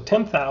there. So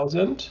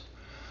 10,000,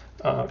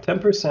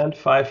 10%,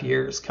 5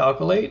 years,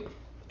 calculate,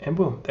 and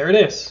boom, there it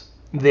is.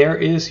 There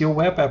is your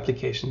web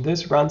application.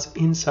 This runs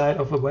inside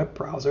of a web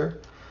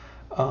browser.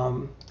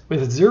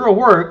 With zero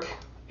work,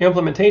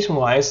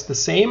 implementation-wise, the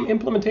same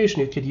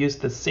implementation, you could use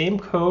the same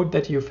code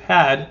that you've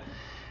had,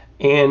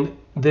 and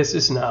this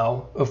is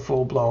now a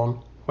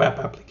full-blown web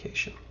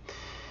application.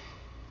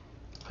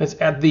 Let's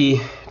add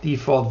the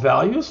default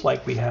values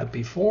like we had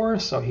before.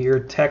 So here,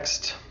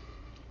 text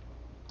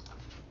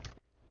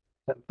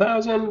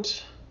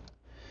 10,000,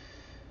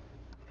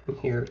 and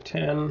here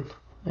 10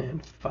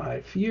 and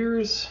 5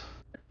 years.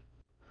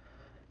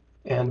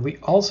 And we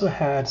also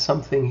had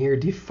something here,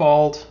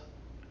 default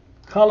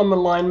column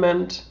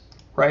alignment,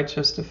 right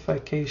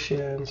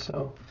justification.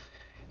 So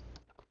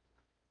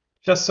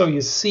just so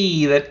you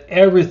see that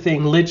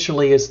everything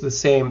literally is the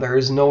same. There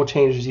is no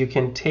changes. You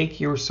can take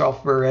your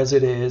software as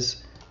it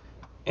is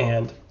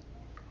and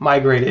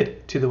migrate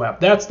it to the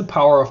web. That's the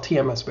power of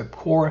TMS Web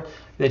Core,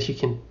 that you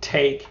can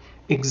take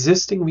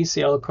existing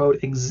VCL code,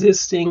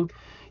 existing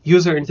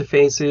user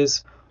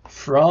interfaces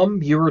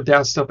from your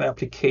desktop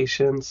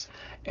applications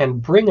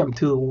and bring them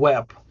to the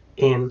web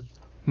in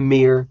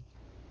mere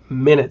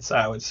minutes,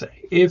 I would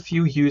say. If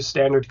you use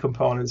standard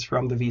components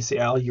from the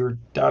VCL, you're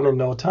done in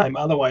no time.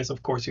 Otherwise,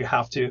 of course, you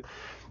have to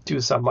do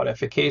some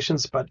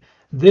modifications, but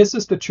this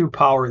is the true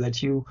power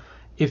that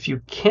if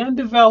you can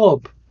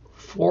develop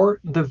for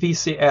the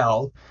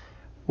VCL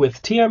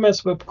with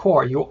TMS Web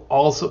Core, you're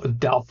also a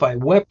Delphi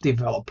web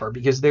developer,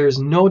 because there is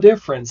no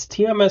difference.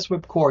 TMS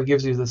Web Core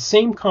gives you the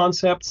same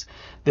concepts,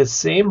 the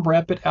same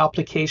rapid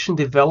application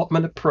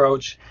development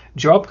approach.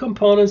 Drop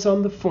components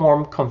on the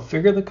form,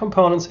 configure the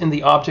components in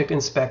the object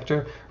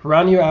inspector,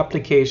 run your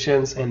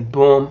applications, and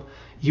boom,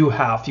 you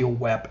have your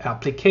web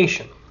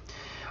application.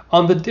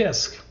 On the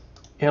disk,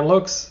 it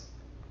looks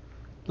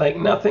like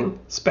nothing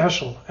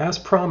special. As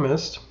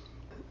promised,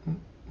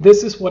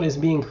 this is what is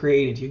being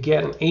created. You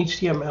get an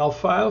HTML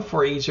file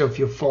for each of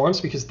your forms,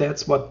 because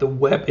that's what the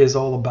web is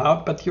all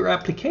about, but your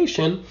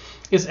application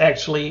is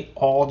actually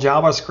all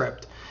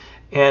JavaScript.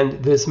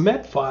 And this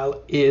met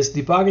file is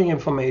debugging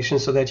information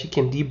so that you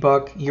can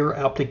debug your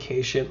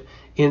application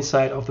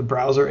inside of the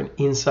browser and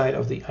inside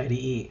of the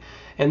IDE.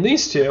 And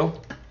these two,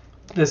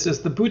 this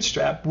is the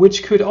bootstrap,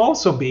 which could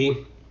also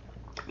be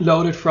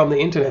loaded from the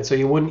internet, so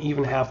you wouldn't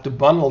even have to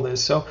bundle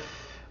this. So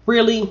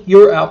really,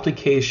 your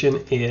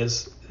application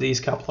is these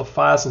couple of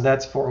files, and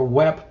that's for a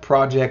web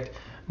project,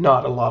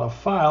 not a lot of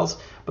files,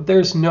 but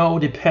there's no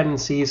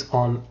dependencies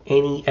on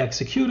any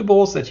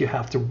executables that you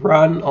have to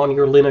run on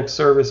your Linux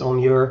service, on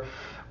your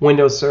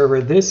Windows server.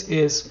 This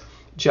is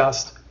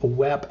just a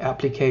web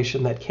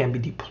application that can be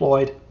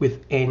deployed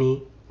with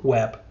any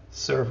web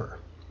server.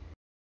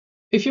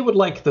 If you would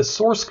like the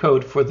source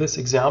code for this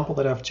example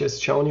that I've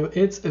just shown you,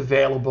 it's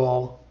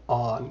available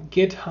on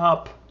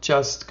GitHub.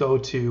 Just go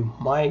to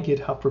my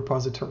GitHub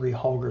repository,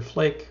 Holger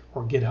Flick,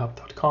 or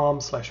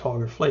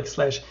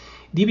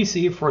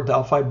github.com/HolgerFlick/dbc for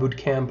Delphi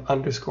Bootcamp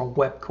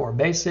 _web core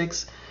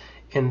basics.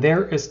 And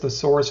there is the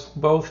source for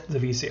both the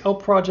VCL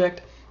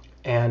project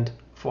and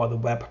for the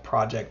web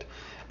project.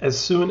 As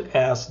soon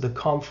as the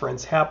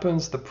conference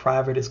happens, the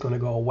private is going to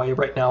go away.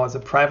 Right now it's a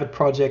private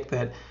project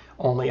that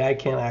only I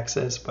can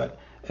access, but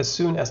as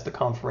soon as the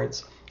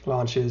conference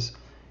launches,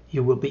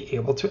 you will be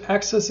able to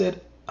access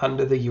it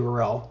under the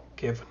URL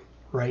given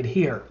right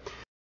here.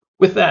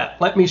 With that,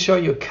 let me show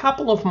you a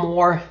couple of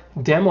more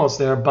demos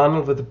that are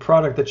bundled with the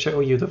product that show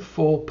you the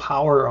full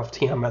power of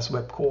TMS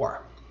Web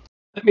Core.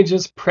 Let me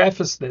just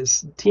preface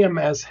this.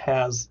 TMS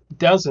has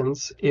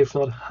dozens, if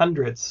not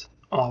hundreds,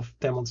 of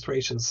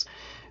demonstrations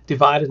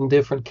divided in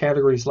different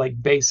categories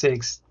like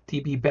basics,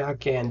 DB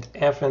backend,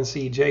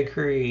 FNC,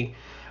 jQuery,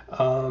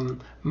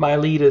 my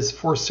lead is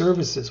for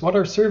services. What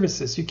are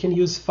services? You can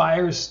use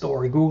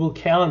Firestore, Google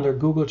Calendar,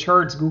 Google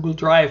Charts, Google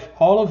Drive,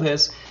 all of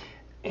this.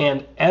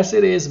 And as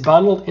it is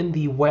bundled in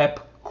the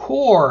Web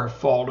Core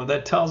folder,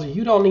 that tells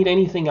you don't need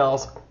anything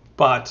else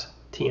but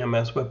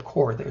TMS Web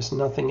Core. There's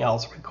nothing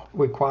else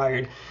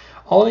required.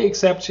 Only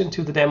exception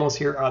to the demos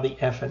here are the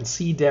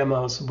FNC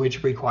demos,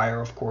 which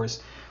require, of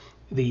course,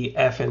 the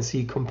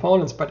FNC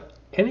components. But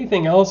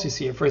anything else you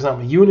see, for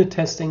example, unit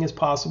testing is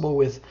possible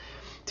with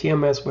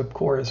TMS Web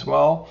Core as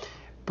well.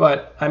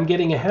 But I'm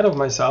getting ahead of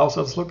myself,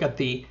 so let's look at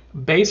the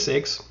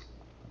basics.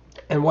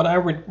 And what I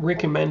would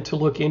recommend to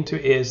look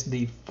into is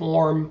the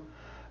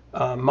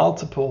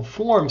multiple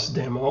forms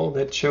demo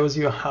that shows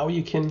you how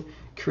you can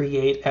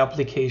create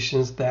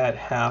applications that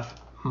have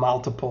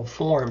multiple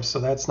forms. So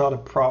that's not a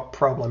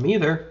problem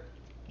either,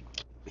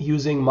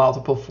 using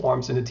multiple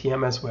forms in the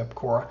TMS Web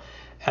Core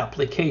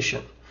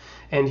application.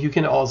 And you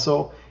can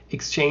also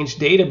exchange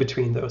data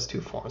between those two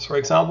forms. For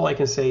example, I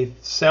can say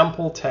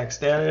sample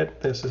text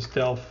edit. This is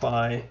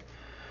Delphi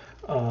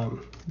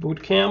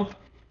Bootcamp.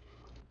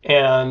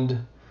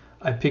 And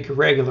I pick a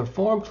regular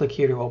form, click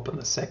here to open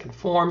the second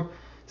form.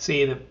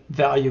 See, the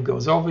value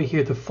goes over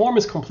here. The form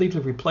is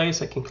completely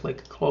replaced. I can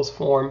click close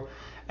form.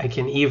 I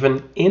can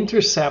even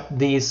intercept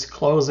these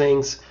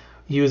closings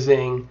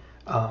using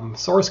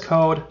source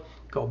code.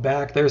 Go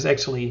back. There's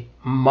actually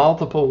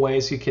multiple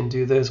ways you can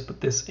do this,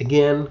 but this,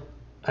 again,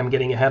 I'm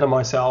getting ahead of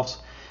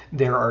myself.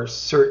 There are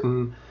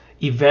certain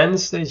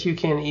events that you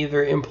can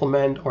either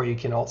implement, or you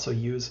can also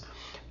use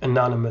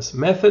anonymous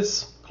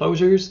methods,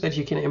 closures that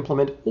you can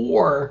implement,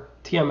 or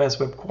TMS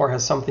Web Core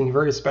has something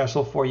very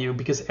special for you,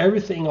 because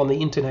everything on the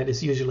internet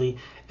is usually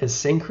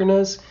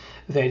asynchronous,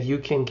 that you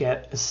can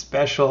get a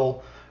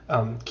special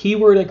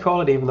keyword, I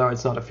call it, even though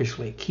it's not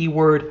officially a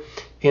keyword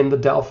in the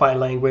Delphi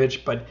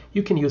language, but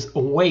you can use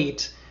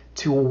await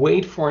to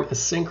wait for an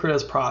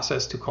asynchronous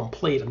process to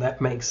complete, and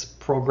that makes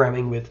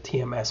programming with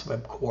TMS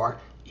Web Core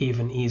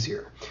even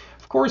easier.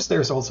 Of course,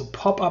 there's also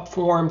pop-up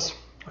forms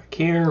like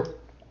here,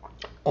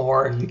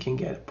 or you can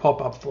get a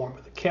pop-up form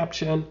with a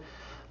caption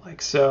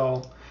like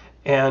so.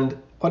 And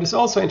what is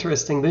also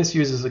interesting, this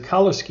uses a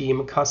color scheme,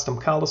 a custom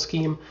color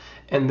scheme,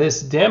 and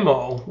this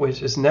demo,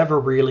 which is never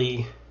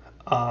really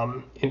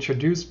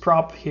introduced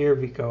here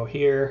we go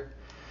here,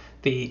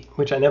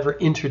 which I never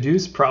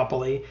introduced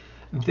properly.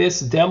 This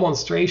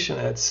demonstration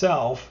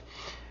itself,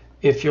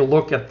 if you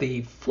look at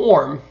the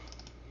form,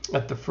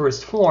 at the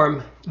first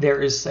form,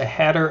 there is a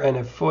header and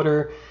a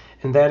footer,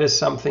 and that is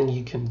something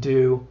you can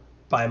do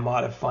by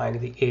modifying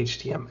the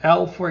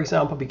HTML, for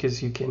example,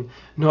 because you can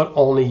not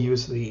only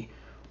use the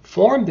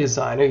form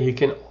designer, you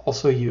can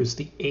also use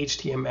the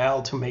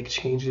HTML to make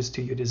changes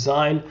to your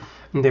design.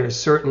 And there are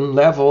certain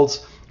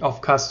levels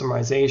of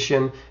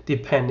customization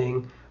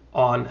depending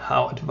on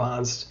how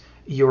advanced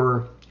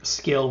your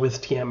skill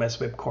with TMS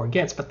Web Core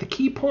gets. But the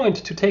key point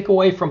to take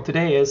away from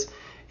today is,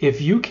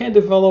 if you can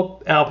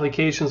develop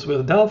applications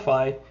with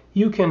Delphi,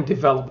 you can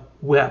develop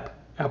web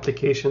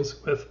applications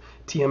with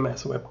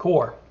TMS Web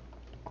Core.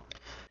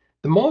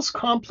 The most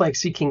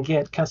complex you can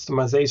get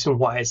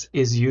customization-wise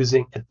is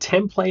using a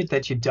template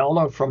that you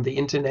download from the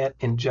internet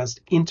and just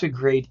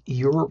integrate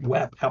your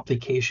web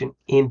application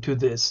into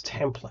this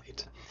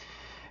template.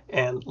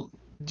 And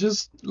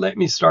just let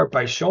me start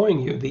by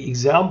showing you the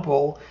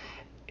example.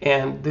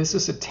 And this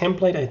is a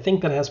template, I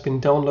think, that has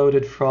been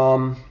downloaded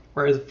from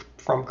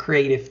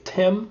Creative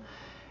Tim.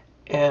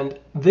 And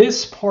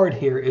this part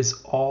here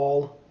is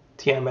all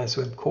TMS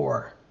Web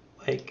Core,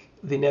 like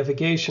the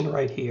navigation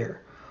right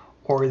here,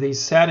 or these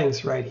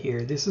settings right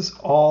here. This is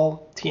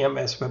all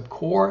TMS Web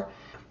Core.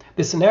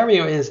 The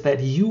scenario is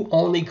that you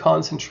only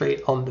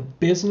concentrate on the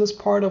business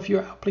part of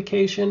your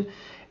application,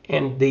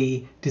 and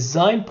the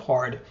design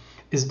part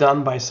is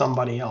done by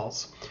somebody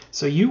else.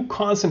 So you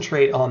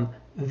concentrate on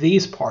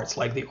these parts,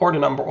 like the order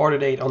number, order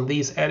date, on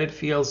these edit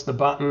fields, the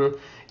button,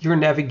 your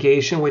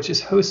navigation, which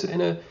is hosted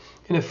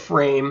in a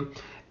frame,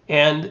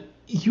 and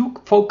you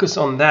focus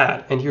on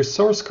that, and your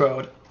source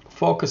code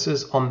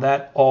focuses on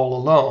that all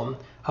alone.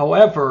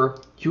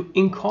 However, you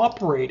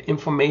incorporate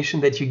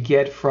information that you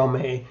get from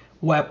a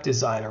web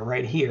designer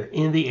right here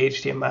in the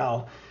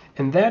HTML,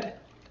 and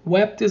that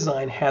web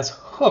design has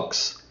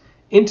hooks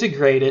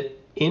integrated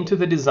into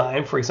the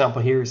design. For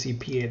example, here you see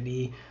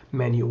PAD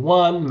menu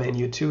 1,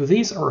 menu 2.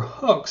 These are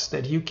hooks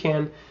that you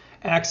can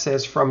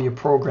access from your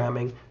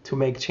programming to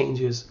make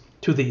changes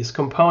to these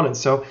components.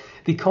 So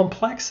the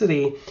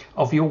complexity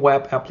of your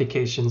web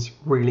applications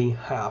really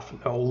have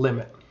no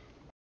limit.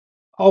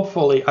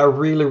 Hopefully, I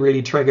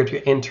really triggered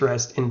your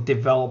interest in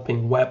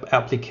developing web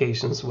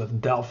applications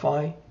with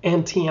Delphi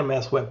and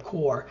TMS Web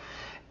Core.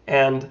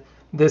 And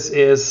this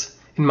is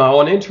in my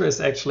own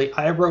interest. Actually,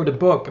 I wrote a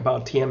book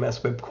about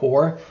TMS Web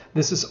Core.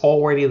 This is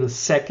already the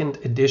second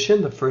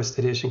edition. The first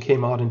edition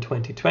came out in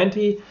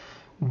 2020.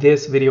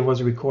 This video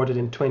was recorded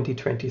in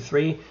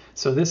 2023.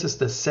 So this is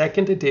the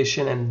second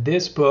edition, and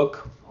this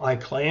book, I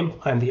claim,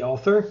 I'm the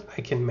author.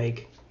 I can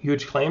make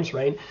huge claims,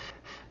 right?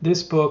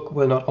 This book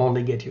will not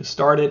only get you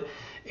started,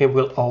 it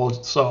will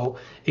also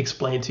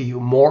explain to you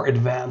more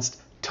advanced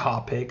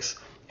topics,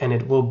 and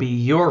it will be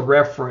your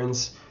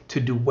reference to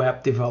do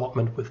web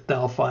development with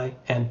Delphi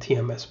and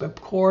TMS Web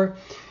Core.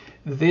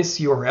 This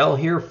URL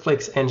here,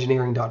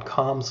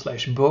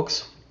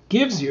 flixengineering.com/books,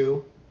 gives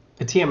you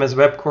a TMS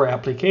Web Core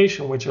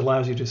application, which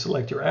allows you to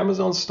select your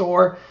Amazon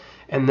store,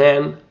 and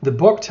then the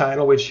book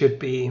title, which should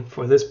be,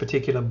 for this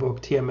particular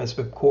book, TMS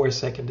Web Core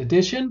 2nd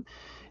edition,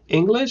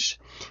 English.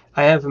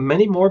 I have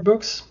many more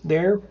books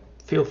there.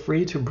 Feel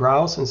free to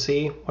browse and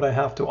see what I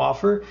have to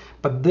offer.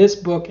 But this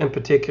book in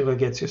particular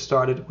gets you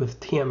started with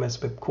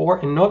TMS Web Core,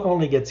 and not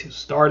only gets you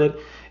started,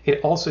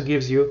 it also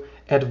gives you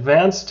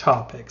advanced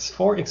topics.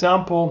 For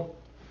example,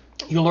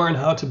 you learn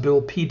how to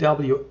build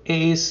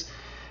PWAs,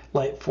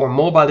 like for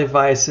mobile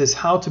devices,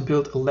 how to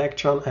build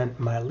Electron and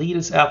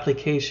Miletus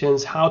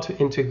applications, how to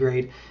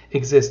integrate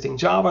existing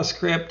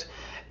JavaScript,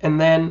 and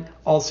then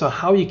also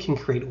how you can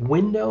create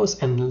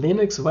Windows and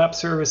Linux web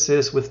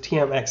services with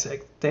TMX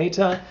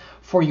data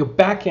for your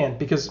backend,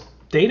 because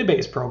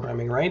database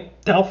programming, right?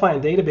 Delphi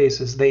and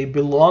databases, they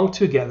belong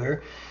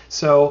together.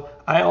 So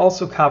I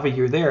also cover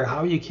you there,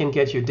 how you can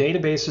get your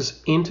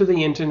databases into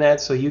the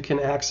internet so you can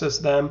access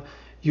them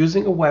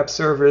using a web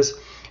service.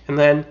 And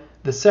then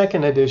the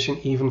second edition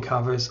even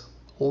covers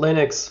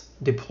Linux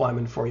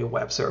deployment for your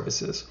web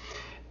services.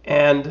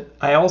 And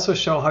I also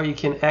show how you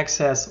can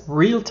access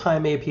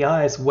real-time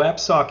APIs,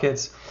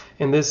 WebSockets.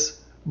 In this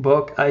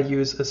book, I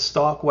use a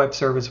stock web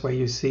service where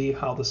you see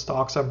how the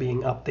stocks are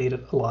being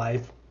updated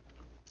live.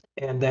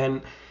 And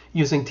then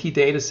using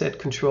T-dataset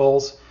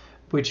controls,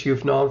 which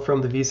you've known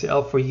from the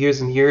VCL for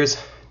years and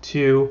years,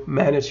 to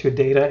manage your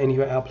data in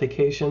your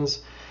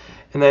applications.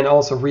 And then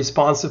also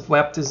responsive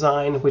web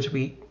design, which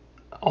we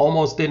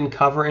almost didn't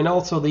cover. And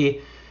also the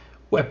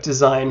web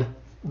design,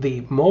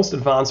 the most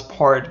advanced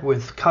part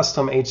with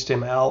custom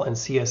HTML and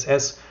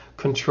CSS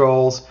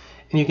controls.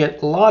 And you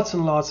get lots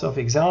and lots of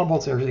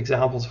examples. There's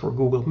examples for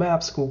Google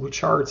Maps, Google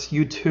Charts,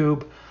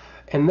 YouTube.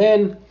 And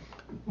then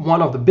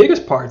one of the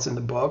biggest parts in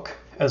the book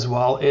as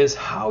well is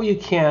how you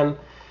can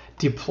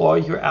deploy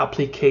your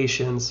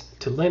applications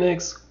to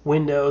Linux,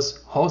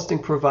 Windows, hosting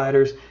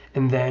providers,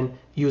 and then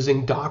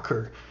using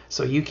Docker.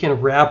 So you can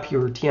wrap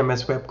your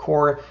TMS Web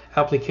Core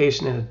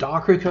application in a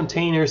Docker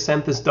container,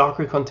 send this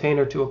Docker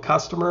container to a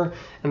customer,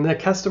 and the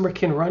customer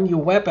can run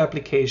your web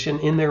application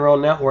in their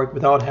own network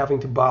without having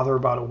to bother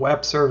about a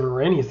web server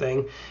or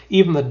anything.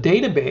 Even the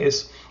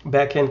database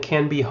backend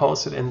can be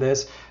hosted in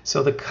this,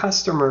 so the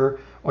customer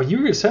or you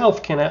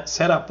yourself can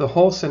set up the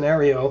whole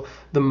scenario.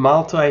 The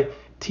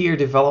multi-tier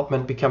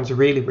development becomes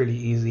really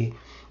easy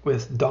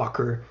with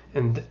Docker,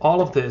 and all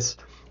of this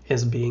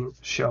is being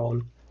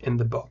shown in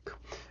the book.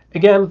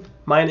 Again,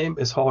 my name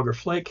is Holger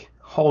Flick,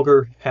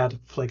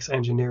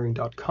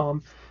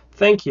 holger@flixengineering.com.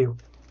 Thank you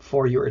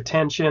for your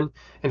attention.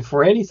 And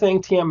for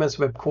anything TMS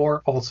Web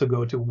Core, also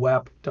go to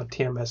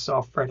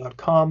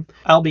web.tmssoftware.com.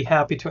 I'll be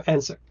happy to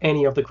answer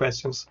any of the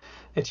questions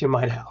that you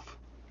might have.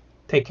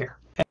 Take care.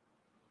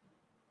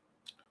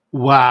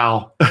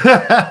 Wow.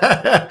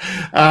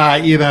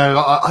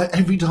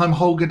 Every time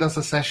Holger does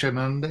a session,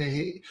 and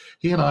he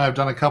and I have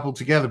done a couple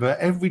together, but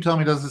every time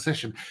he does a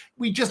session,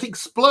 we just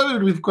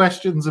explode with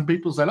questions and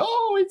people say,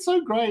 oh, it's so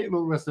great, and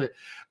all the rest of it.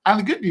 And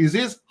the good news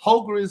is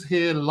Holger is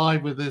here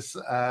live with us,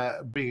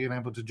 being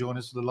able to join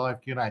us for the live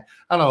Q&A.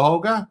 Hello,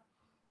 Holger.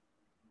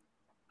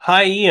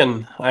 Hi,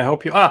 Ian. I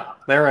hope you...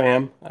 there I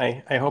am.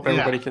 I hope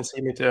everybody can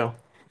see me too.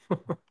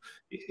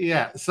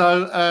 Yeah,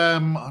 so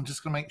I'm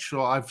just going to make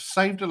sure I've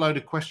saved a load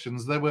of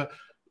questions. There were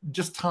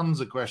just tons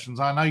of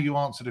questions. I know you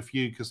answered a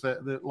few because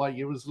like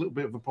it was a little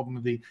bit of a problem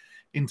with the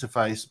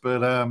interface,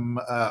 but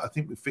I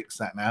think we fixed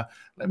that now.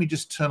 Let me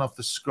just turn off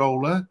the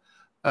scroller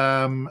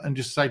and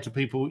just say to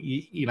people,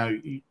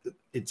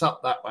 it's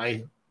up that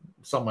way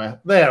somewhere.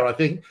 There, I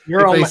think.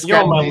 You're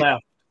on my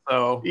left.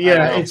 So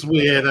yeah, it's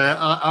weird.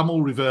 I'm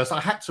all reversed. I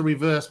had to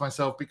reverse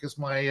myself because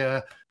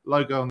my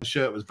logo on the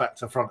shirt was back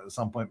to front at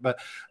some point. But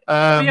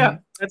yeah,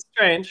 that's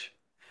strange.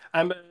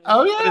 I'm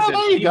oh what is yeah, it?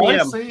 there you go.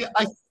 BBM. See,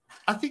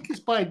 I think it's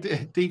by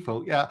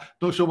default. Yeah,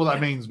 not sure what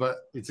that means, but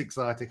it's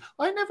exciting.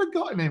 I never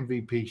got an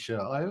MVP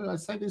shirt. I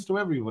say this to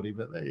everybody,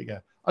 but there you go.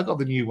 I got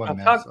the new one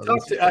now.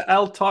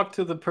 I'll talk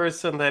to the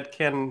person that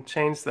can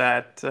change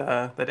that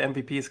that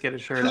MVPs get a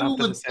shirt Who after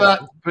would the session.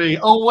 that be?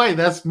 Oh wait,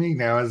 that's me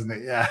now, isn't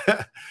it? Yeah.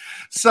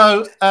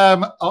 So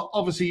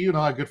obviously you and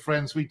I are good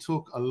friends. We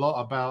talk a lot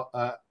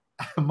about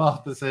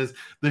Martha says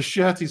the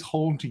shirt is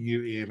haunting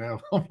you, Ian.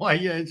 I'm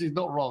like, yeah, she's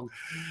not wrong.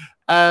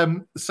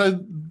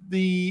 So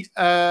the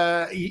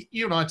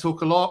you and I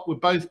talk a lot. We're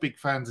both big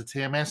fans of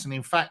TMS, and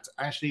in fact,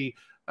 actually,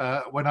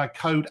 when I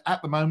code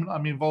at the moment,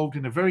 I'm involved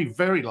in a very,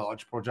 very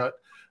large project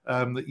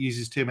that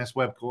uses TMS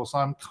Web Course.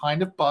 I'm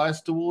kind of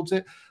biased towards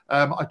it.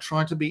 I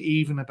try to be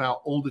even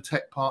about all the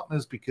tech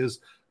partners because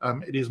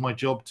it is my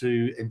job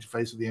to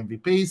interface with the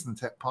MVPs and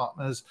the tech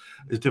partners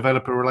as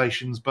developer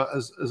relations. But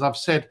as I've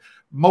said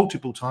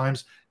multiple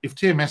times, if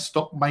TMS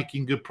stop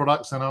making good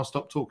products, then I'll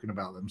stop talking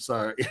about them.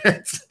 So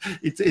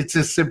it's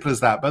as simple as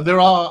that. But there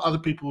are other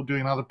people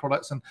doing other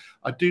products, and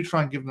I do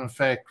try and give them a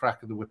fair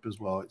crack of the whip as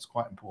well. It's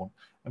quite important.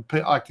 And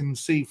I can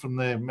see from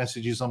the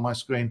messages on my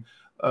screen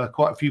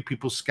quite a few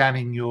people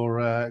scanning your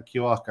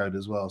QR code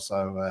as well.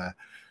 So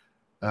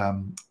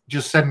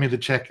just send me the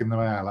check in the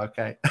mail,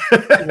 okay?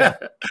 Yeah.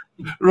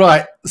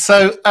 Right.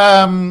 So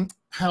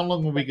how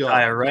long have we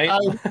got? Right?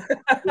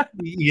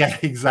 Yeah,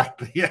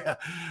 exactly. Yeah.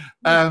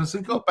 So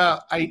we've got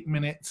about 8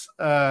 minutes.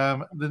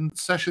 The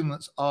session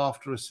that's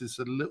after us is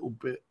a little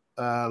bit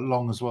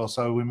long as well,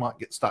 so we might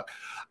get stuck.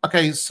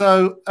 Okay,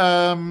 so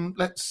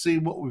let's see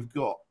what we've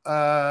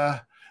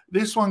got.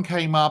 This one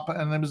came up,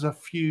 and there was a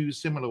few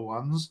similar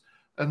ones.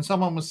 And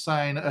someone was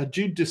saying,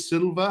 Jude De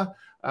Silva,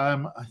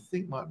 I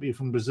think might be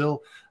from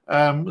Brazil,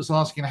 was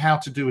asking how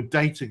to do a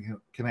data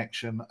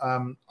connection.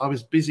 I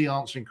was busy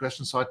answering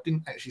questions, so I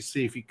didn't actually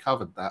see if you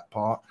covered that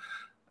part.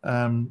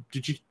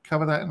 Did you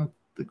cover that in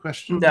the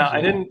question? No,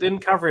 I didn't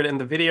cover it in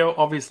the video.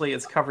 Obviously,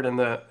 it's covered in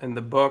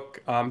the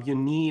book. You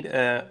need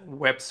a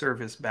web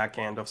service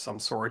backend of some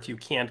sort. You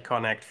can't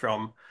connect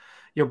from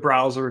your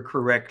browser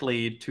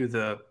correctly to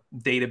the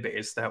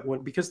database. That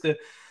would because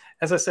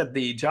as I said,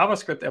 the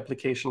JavaScript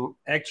application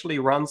actually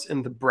runs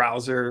in the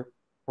browser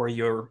where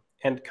your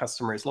end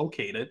customer is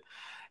located.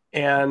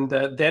 And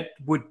that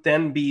would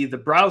then be the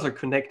browser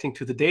connecting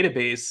to the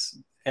database.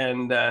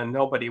 And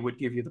nobody would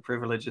give you the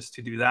privileges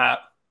to do that,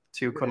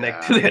 to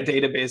connect to their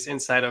database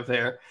inside of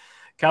their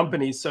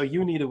company. So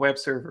you need a web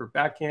server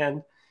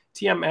backend.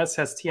 TMS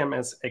has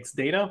TMS X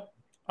data,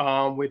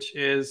 which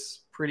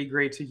is pretty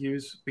great to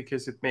use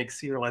because it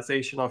makes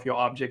serialization of your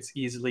objects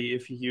easily.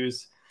 If you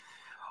use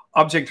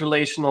object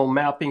relational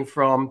mapping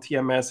from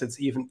TMS, it's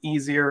even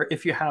easier.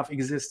 If you have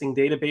existing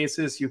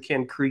databases, you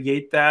can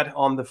create that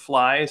on the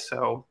fly.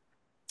 So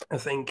I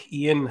think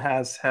Ian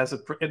has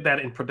that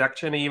in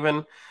production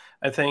even.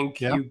 I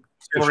think you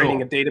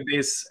generating a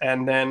database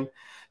and then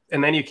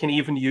you can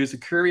even use a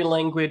query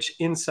language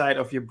inside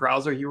of your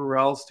browser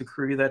URLs to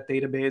query that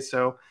database.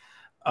 So,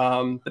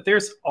 but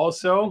there's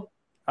also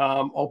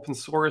open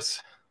source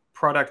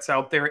products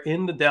out there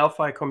in the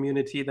Delphi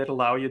community that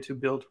allow you to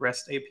build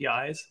REST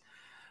APIs.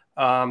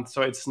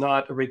 So it's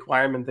not a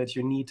requirement that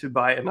you need to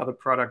buy another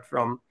product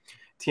from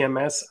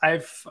TMS.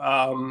 I've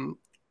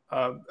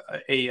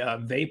a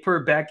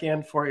Vapor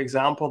backend, for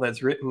example,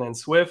 that's written in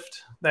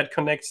Swift that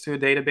connects to a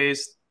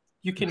database.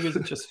 You can use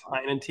it just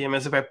fine in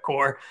TMS Web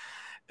Core.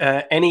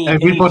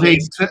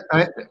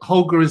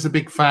 Holger is a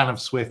big fan of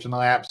Swift, and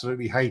I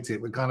absolutely hate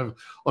it. We're kind of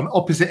on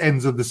opposite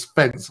ends of the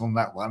fence on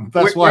that one.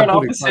 That's why we're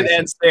on opposite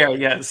ends there.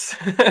 Yes,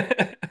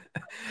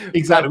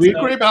 exactly. We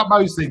agree about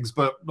most things,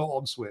 but not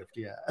on Swift.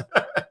 Yeah.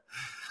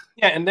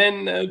 Yeah, and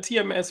then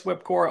TMS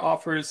Web Core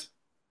offers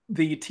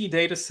the T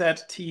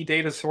dataset, T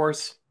data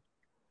source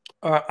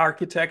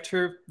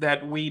architecture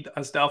that we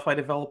as Delphi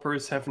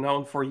developers have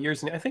known for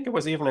years. And I think it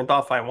was even in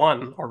Delphi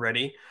 1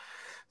 already.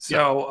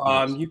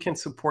 So you can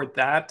support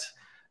that.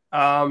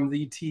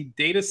 The T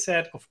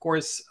dataset, of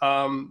course,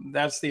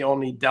 that's the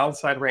only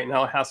downside right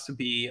now. It has to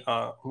be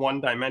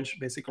one dimension.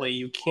 Basically,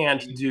 you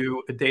can't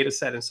do a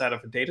dataset inside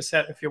of a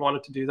dataset if you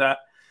wanted to do that.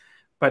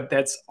 But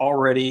that's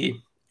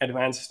already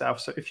advanced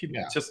stuff. So if you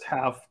just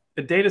have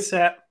a data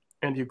set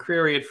and you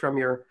query it from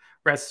your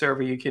REST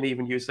server, you can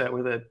even use that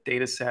with a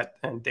data set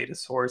and data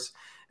source.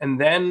 And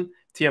then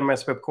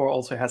TMS Web Core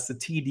also has the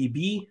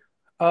TDB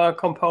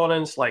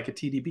components like a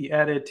TDB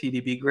edit,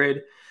 TDB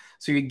grid.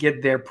 So you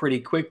get there pretty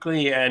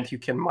quickly and you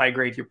can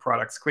migrate your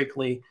products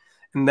quickly.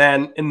 And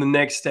then in the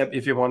next step,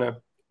 if you want to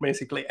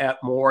basically add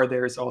more,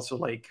 there's also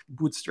like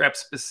Bootstrap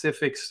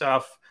specific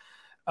stuff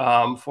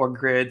for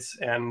grids,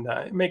 and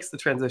it makes the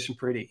transition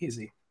pretty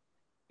easy.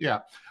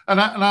 Yeah,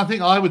 and I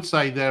think I would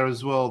say there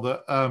as well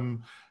that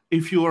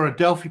if you're a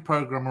Delphi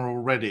programmer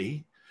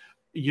already,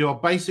 you're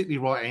basically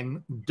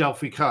writing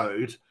Delphi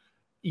code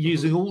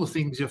using all the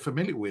things you're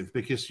familiar with,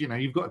 because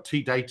you've got a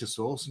T data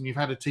source, and you've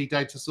had a T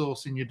data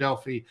source in your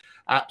Delphi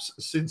apps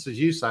since, as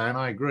you say, and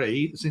I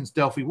agree, since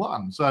Delphi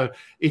 1. So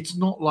it's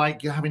not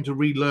like you're having to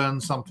relearn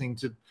something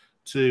to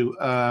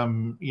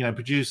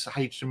produce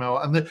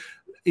HTML. And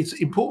it's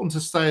important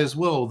to say as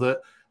well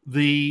that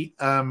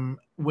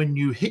when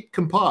you hit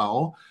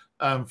compile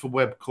for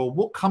web core,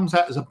 what comes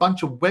out is a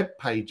bunch of web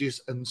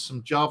pages and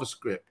some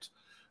JavaScript.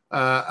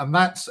 And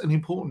that's an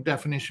important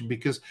definition,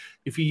 because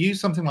if you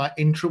use something like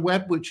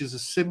IntraWeb, which is a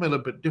similar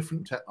but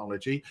different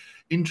technology,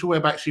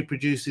 IntraWeb actually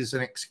produces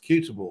an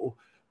executable,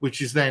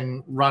 which is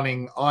then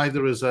running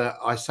either as a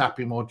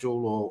ISAPI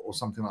module or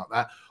something like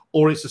that,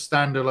 or it's a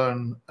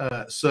standalone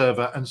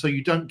server. And so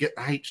you don't get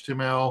the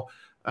HTML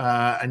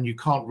and you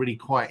can't really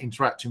quite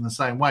interact in the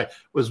same way.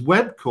 Whereas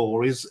web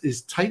core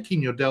is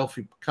taking your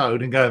Delphi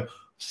code and go,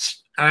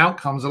 and out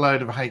comes a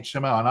load of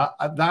HTML.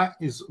 And that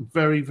is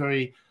very,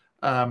 very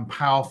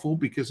powerful,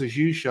 because as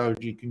you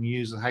showed, you can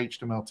use a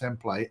HTML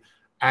template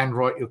and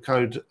write your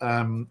code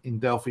in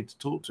Delphi to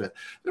talk to it.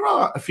 There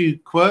are a few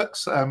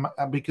quirks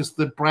because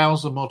the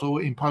browser model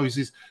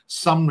imposes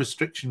some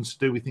restrictions to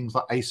do with things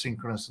like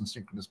asynchronous and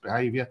synchronous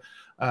behavior.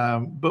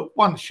 But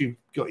once you've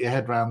got your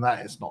head around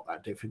that, it's not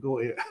that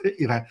difficult.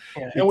 Yeah,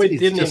 and we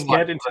didn't even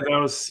get into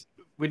those.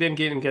 We didn't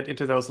even get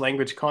into those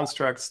language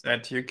constructs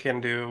that you can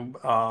do.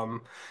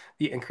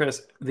 The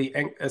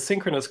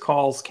asynchronous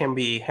calls can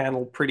be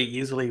handled pretty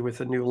easily with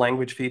the new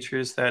language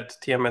features that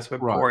TMS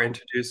Web Core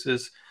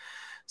introduces.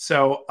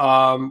 So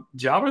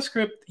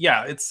JavaScript,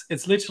 yeah,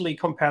 it's literally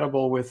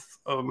compatible with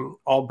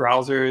all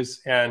browsers,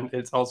 and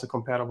it's also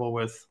compatible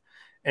with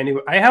any.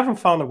 I haven't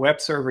found a web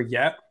server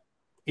yet,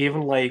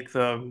 even like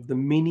the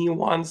mini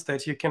ones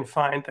that you can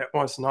find, that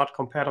was not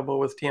compatible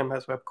with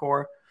TMS Web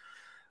Core.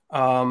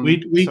 We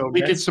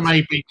did some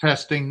A/B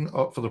testing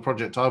for the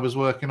project I was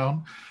working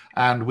on,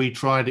 and we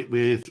tried it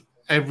with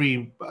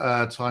every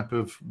type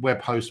of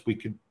web host we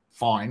could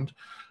find,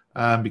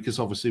 because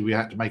obviously we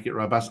had to make it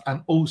robust.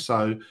 And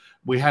also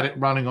we had it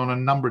running on a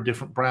number of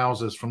different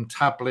browsers, from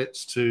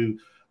tablets to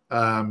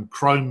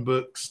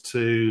Chromebooks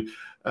to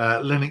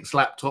Linux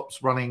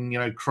laptops running,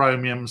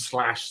 Chromium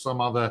 / some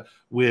other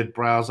weird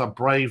browser,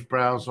 Brave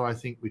browser. I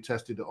think we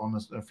tested it on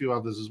a few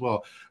others as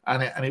well,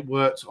 and it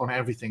worked on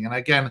everything. And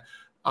again,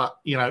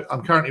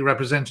 I'm currently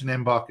representing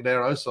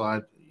Embarcadero, so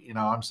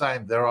I'm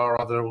saying there are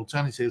other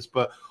alternatives,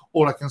 but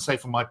all I can say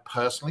from my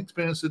personal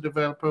experience as a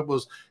developer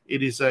was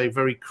it is a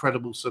very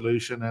credible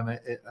solution,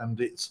 and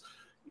it's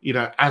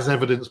as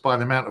evidenced by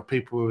the amount of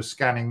people who are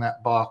scanning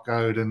that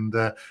barcode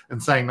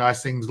and saying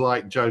nice things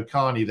like Joe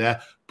Carney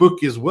there. Book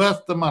is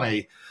worth the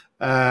money,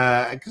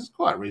 because it's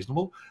quite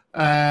reasonable.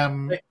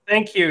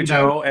 Thank you,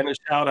 Joe, and a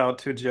shout out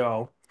to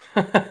Joe.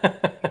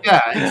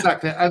 Yeah,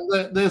 exactly.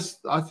 And there's,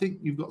 I think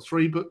you've got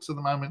 3 books at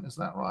the moment, is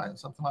that right?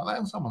 Something like that.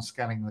 And someone's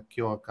scanning the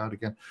QR code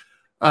again.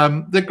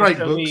 They're great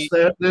books.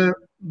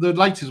 The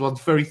latest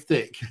one's very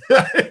thick.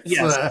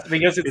 Yes,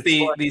 because it's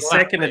the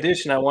second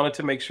edition. I wanted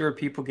to make sure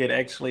people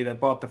that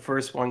bought the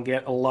first one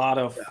get a lot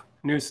of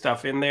new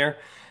stuff in there.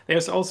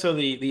 There's also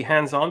the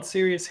hands-on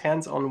series.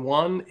 Hands-on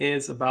 1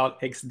 is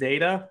about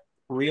Xdata,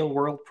 real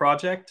world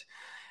project.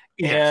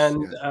 Yes,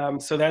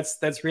 and so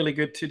that's really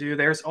good to do.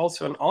 There's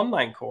also an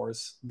online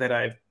course that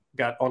I've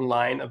got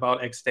online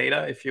about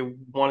Xdata if you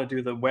want to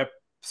do the web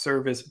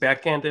service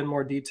backend in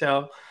more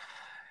detail.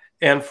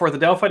 And for the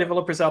Delphi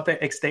developers out there,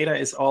 Xdata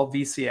is all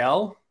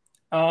VCL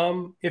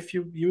if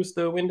you use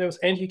the Windows,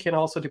 and you can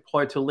also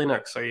deploy to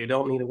Linux, so you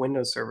don't need a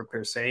Windows server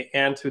per se,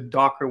 and to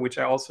Docker, which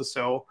I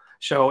also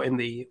show in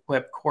the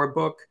web core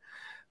book.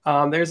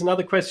 There's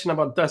another question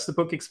about, does the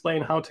book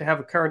explain how to have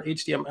a current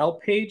HTML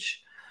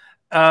page?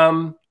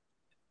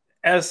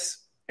 As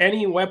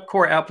any web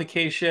core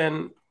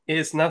application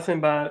is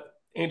nothing but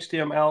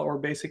HTML, or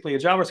basically a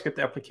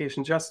JavaScript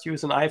application, just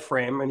use an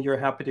iframe and you're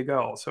happy to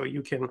go. So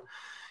you can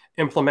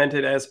implement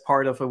it as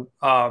part of a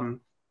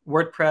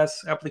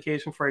WordPress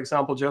application, for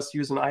example. Just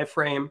use an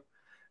iframe,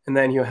 and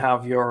then you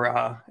have your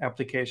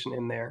application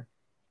in there.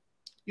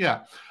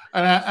 Yeah,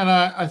 and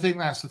I think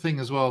that's the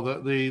thing as well,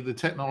 that the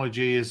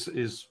technology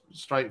is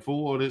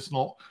straightforward. It's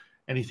not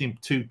anything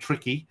too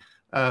tricky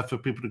for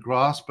people to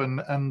grasp,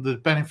 and the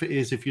benefit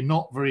is, if you're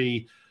not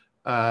very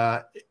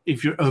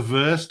if you're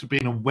averse to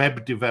being a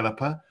web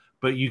developer,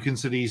 but you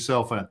consider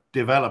yourself a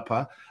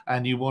developer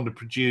and you want to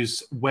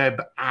produce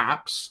web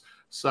apps.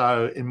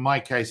 So in my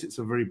case, it's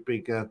a very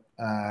big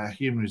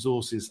human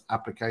resources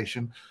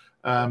application.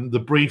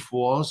 The brief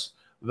was,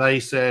 they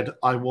said,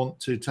 I want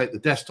to take the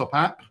desktop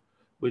app,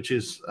 which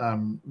is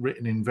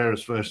written in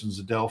various versions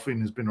of Delphi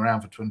and has been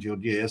around for 20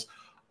 odd years.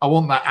 I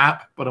want that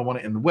app, but I want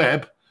it in the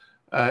web.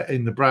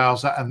 In the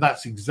browser, and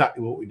that's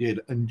exactly what we did.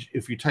 And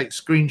if you take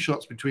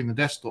screenshots between the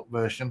desktop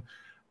version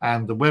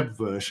and the web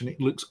version, it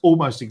looks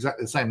almost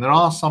exactly the same. There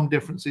are some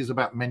differences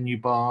about menu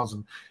bars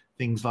and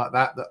things like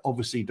that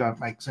obviously don't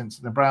make sense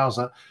in the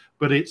browser,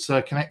 but it's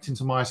connecting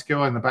to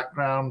MySQL in the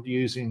background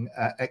using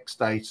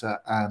Xdata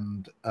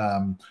and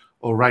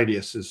or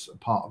Radius is a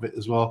part of it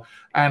as well.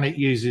 And it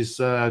uses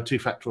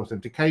two-factor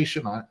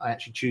authentication. I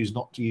actually choose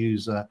not to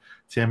use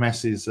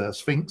TMS's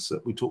Sphinx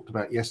that we talked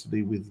about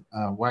yesterday with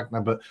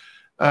Wagner, but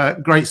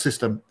great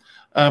system.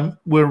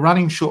 We're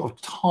running short of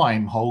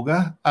time,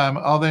 Holger.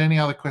 Are there any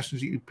other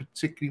questions that you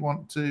particularly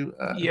want to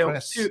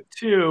address?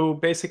 Two.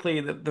 Basically,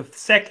 the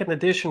second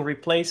edition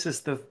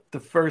replaces the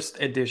first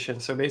edition.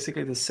 So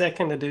basically, the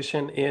second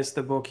edition is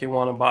the book you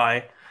want to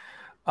buy.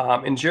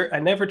 I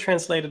never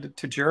translated it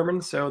to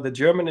German, so the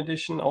German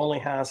edition only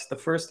has the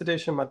first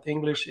edition, but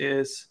English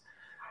is,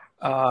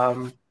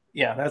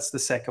 yeah, that's the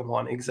second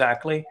one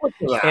exactly.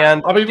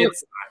 And I mean,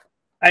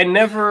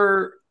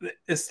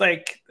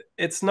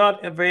 it's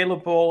not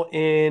available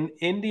in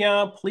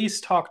India.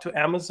 Please talk to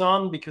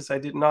Amazon because I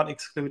did not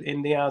exclude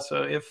India.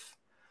 So if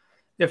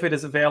it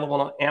is available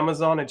on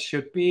Amazon, it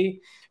should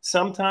be.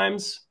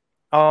 Sometimes,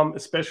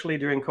 especially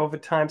during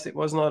COVID times, it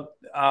was not.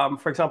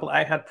 For example,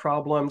 I had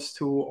problems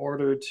to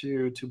order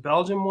to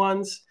Belgium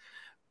once.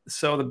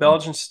 So the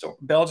Belgians.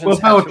 Well,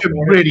 Belgium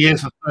really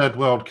is a third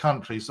world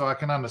country, so I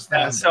can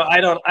understand. So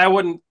I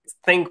wouldn't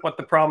think what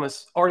the problem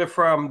is. Order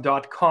from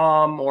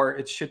 .com, or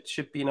it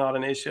should be not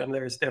an issue, and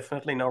there's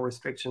definitely no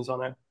restrictions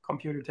on a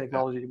computer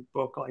technology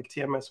book like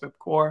TMS Web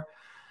Core.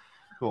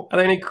 Cool. And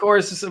then a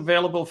course is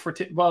available for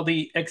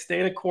the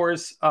XData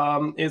course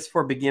is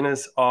for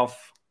beginners of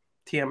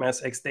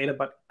TMS XData,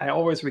 but I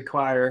always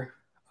require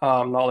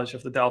knowledge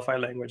of the Delphi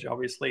language.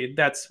 Obviously,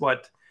 that's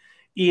what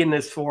Ian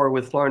is for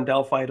with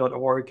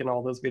learndelphi.org and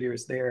all those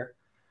videos there.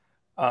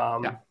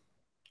 Yeah,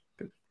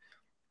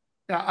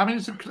 I mean,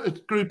 it's a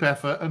group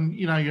effort, and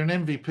you're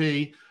an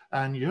MVP,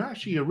 and you're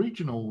actually a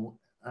regional.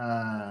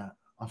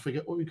 I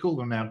forget what we call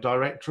them now,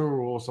 director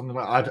or something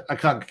like that. I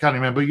can't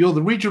remember. You're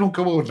the regional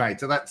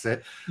coordinator. That's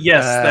it.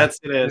 Yes, that's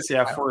it is.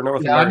 Yeah, for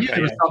North America. I knew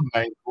there was some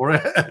name for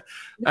it.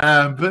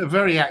 But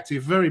very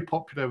active, very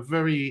popular,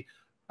 very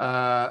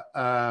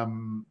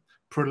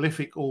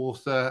prolific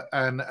author,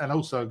 and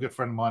also a good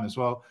friend of mine as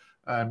well.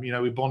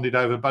 We bonded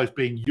over both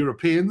being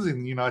Europeans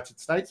in the United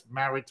States,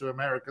 married to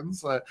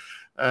Americans. So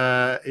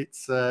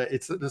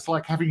it's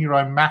like having your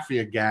own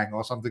mafia gang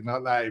or something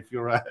like that. If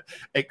you're an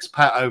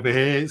expat over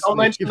here, don't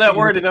mention that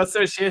word in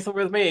association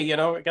with me.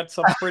 We got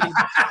some pretty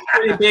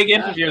big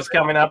interviews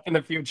coming up in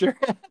the future.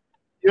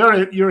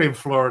 You're in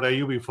Florida.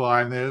 You'll be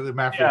fine. The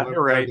mafia. Yeah,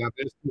 you're right.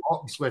 It's too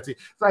hot and sweaty.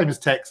 Same as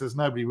Texas.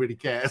 Nobody really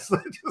cares.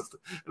 Just,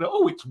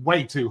 it's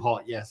way too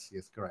hot. Yes,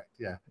 correct.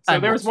 Yeah. So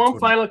there's one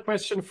final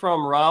question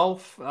from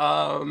Ralph.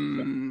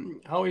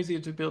 How easy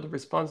to build a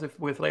responsive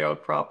with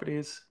layout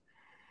properties?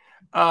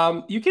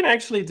 You can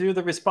actually do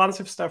the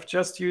responsive stuff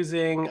just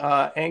using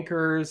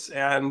anchors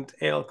and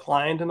AL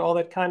client and all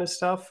that kind of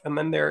stuff. And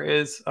then there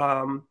is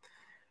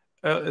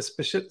a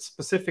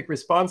specific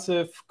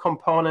responsive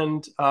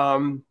component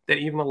that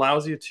even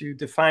allows you to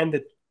define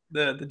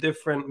the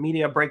different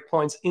media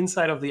breakpoints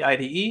inside of the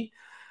IDE.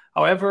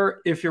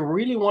 However, if you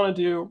really want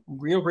to do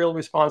real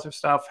responsive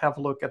stuff, have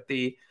a look at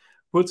the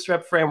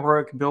Bootstrap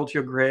framework, build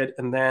your grid,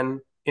 and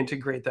then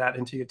integrate that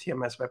into your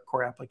TMS Web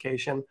Core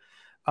application.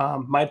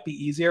 Might be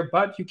easier,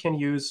 but you can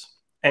use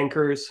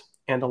anchors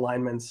and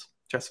alignments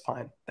just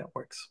fine. That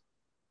works.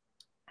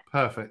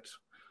 Perfect.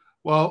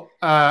 Well,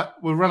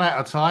 we'll run out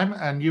of time,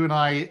 and you and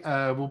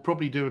I will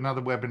probably do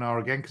another webinar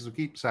again because we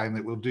keep saying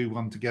that we'll do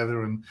one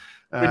together. And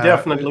we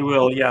definitely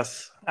will,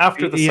 yes,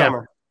 after the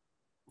summer.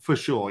 For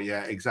sure,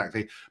 yeah,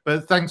 exactly.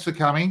 But thanks for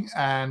coming,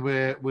 and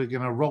we're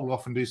going to roll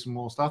off and do some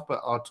more stuff.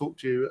 But I'll talk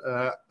to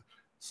you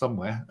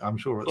somewhere, I'm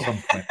sure, at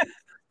some point.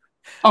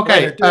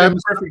 Okay,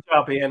 perfect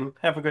job, Ian.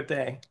 Have a good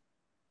day.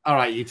 All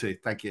right, you too.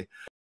 Thank you.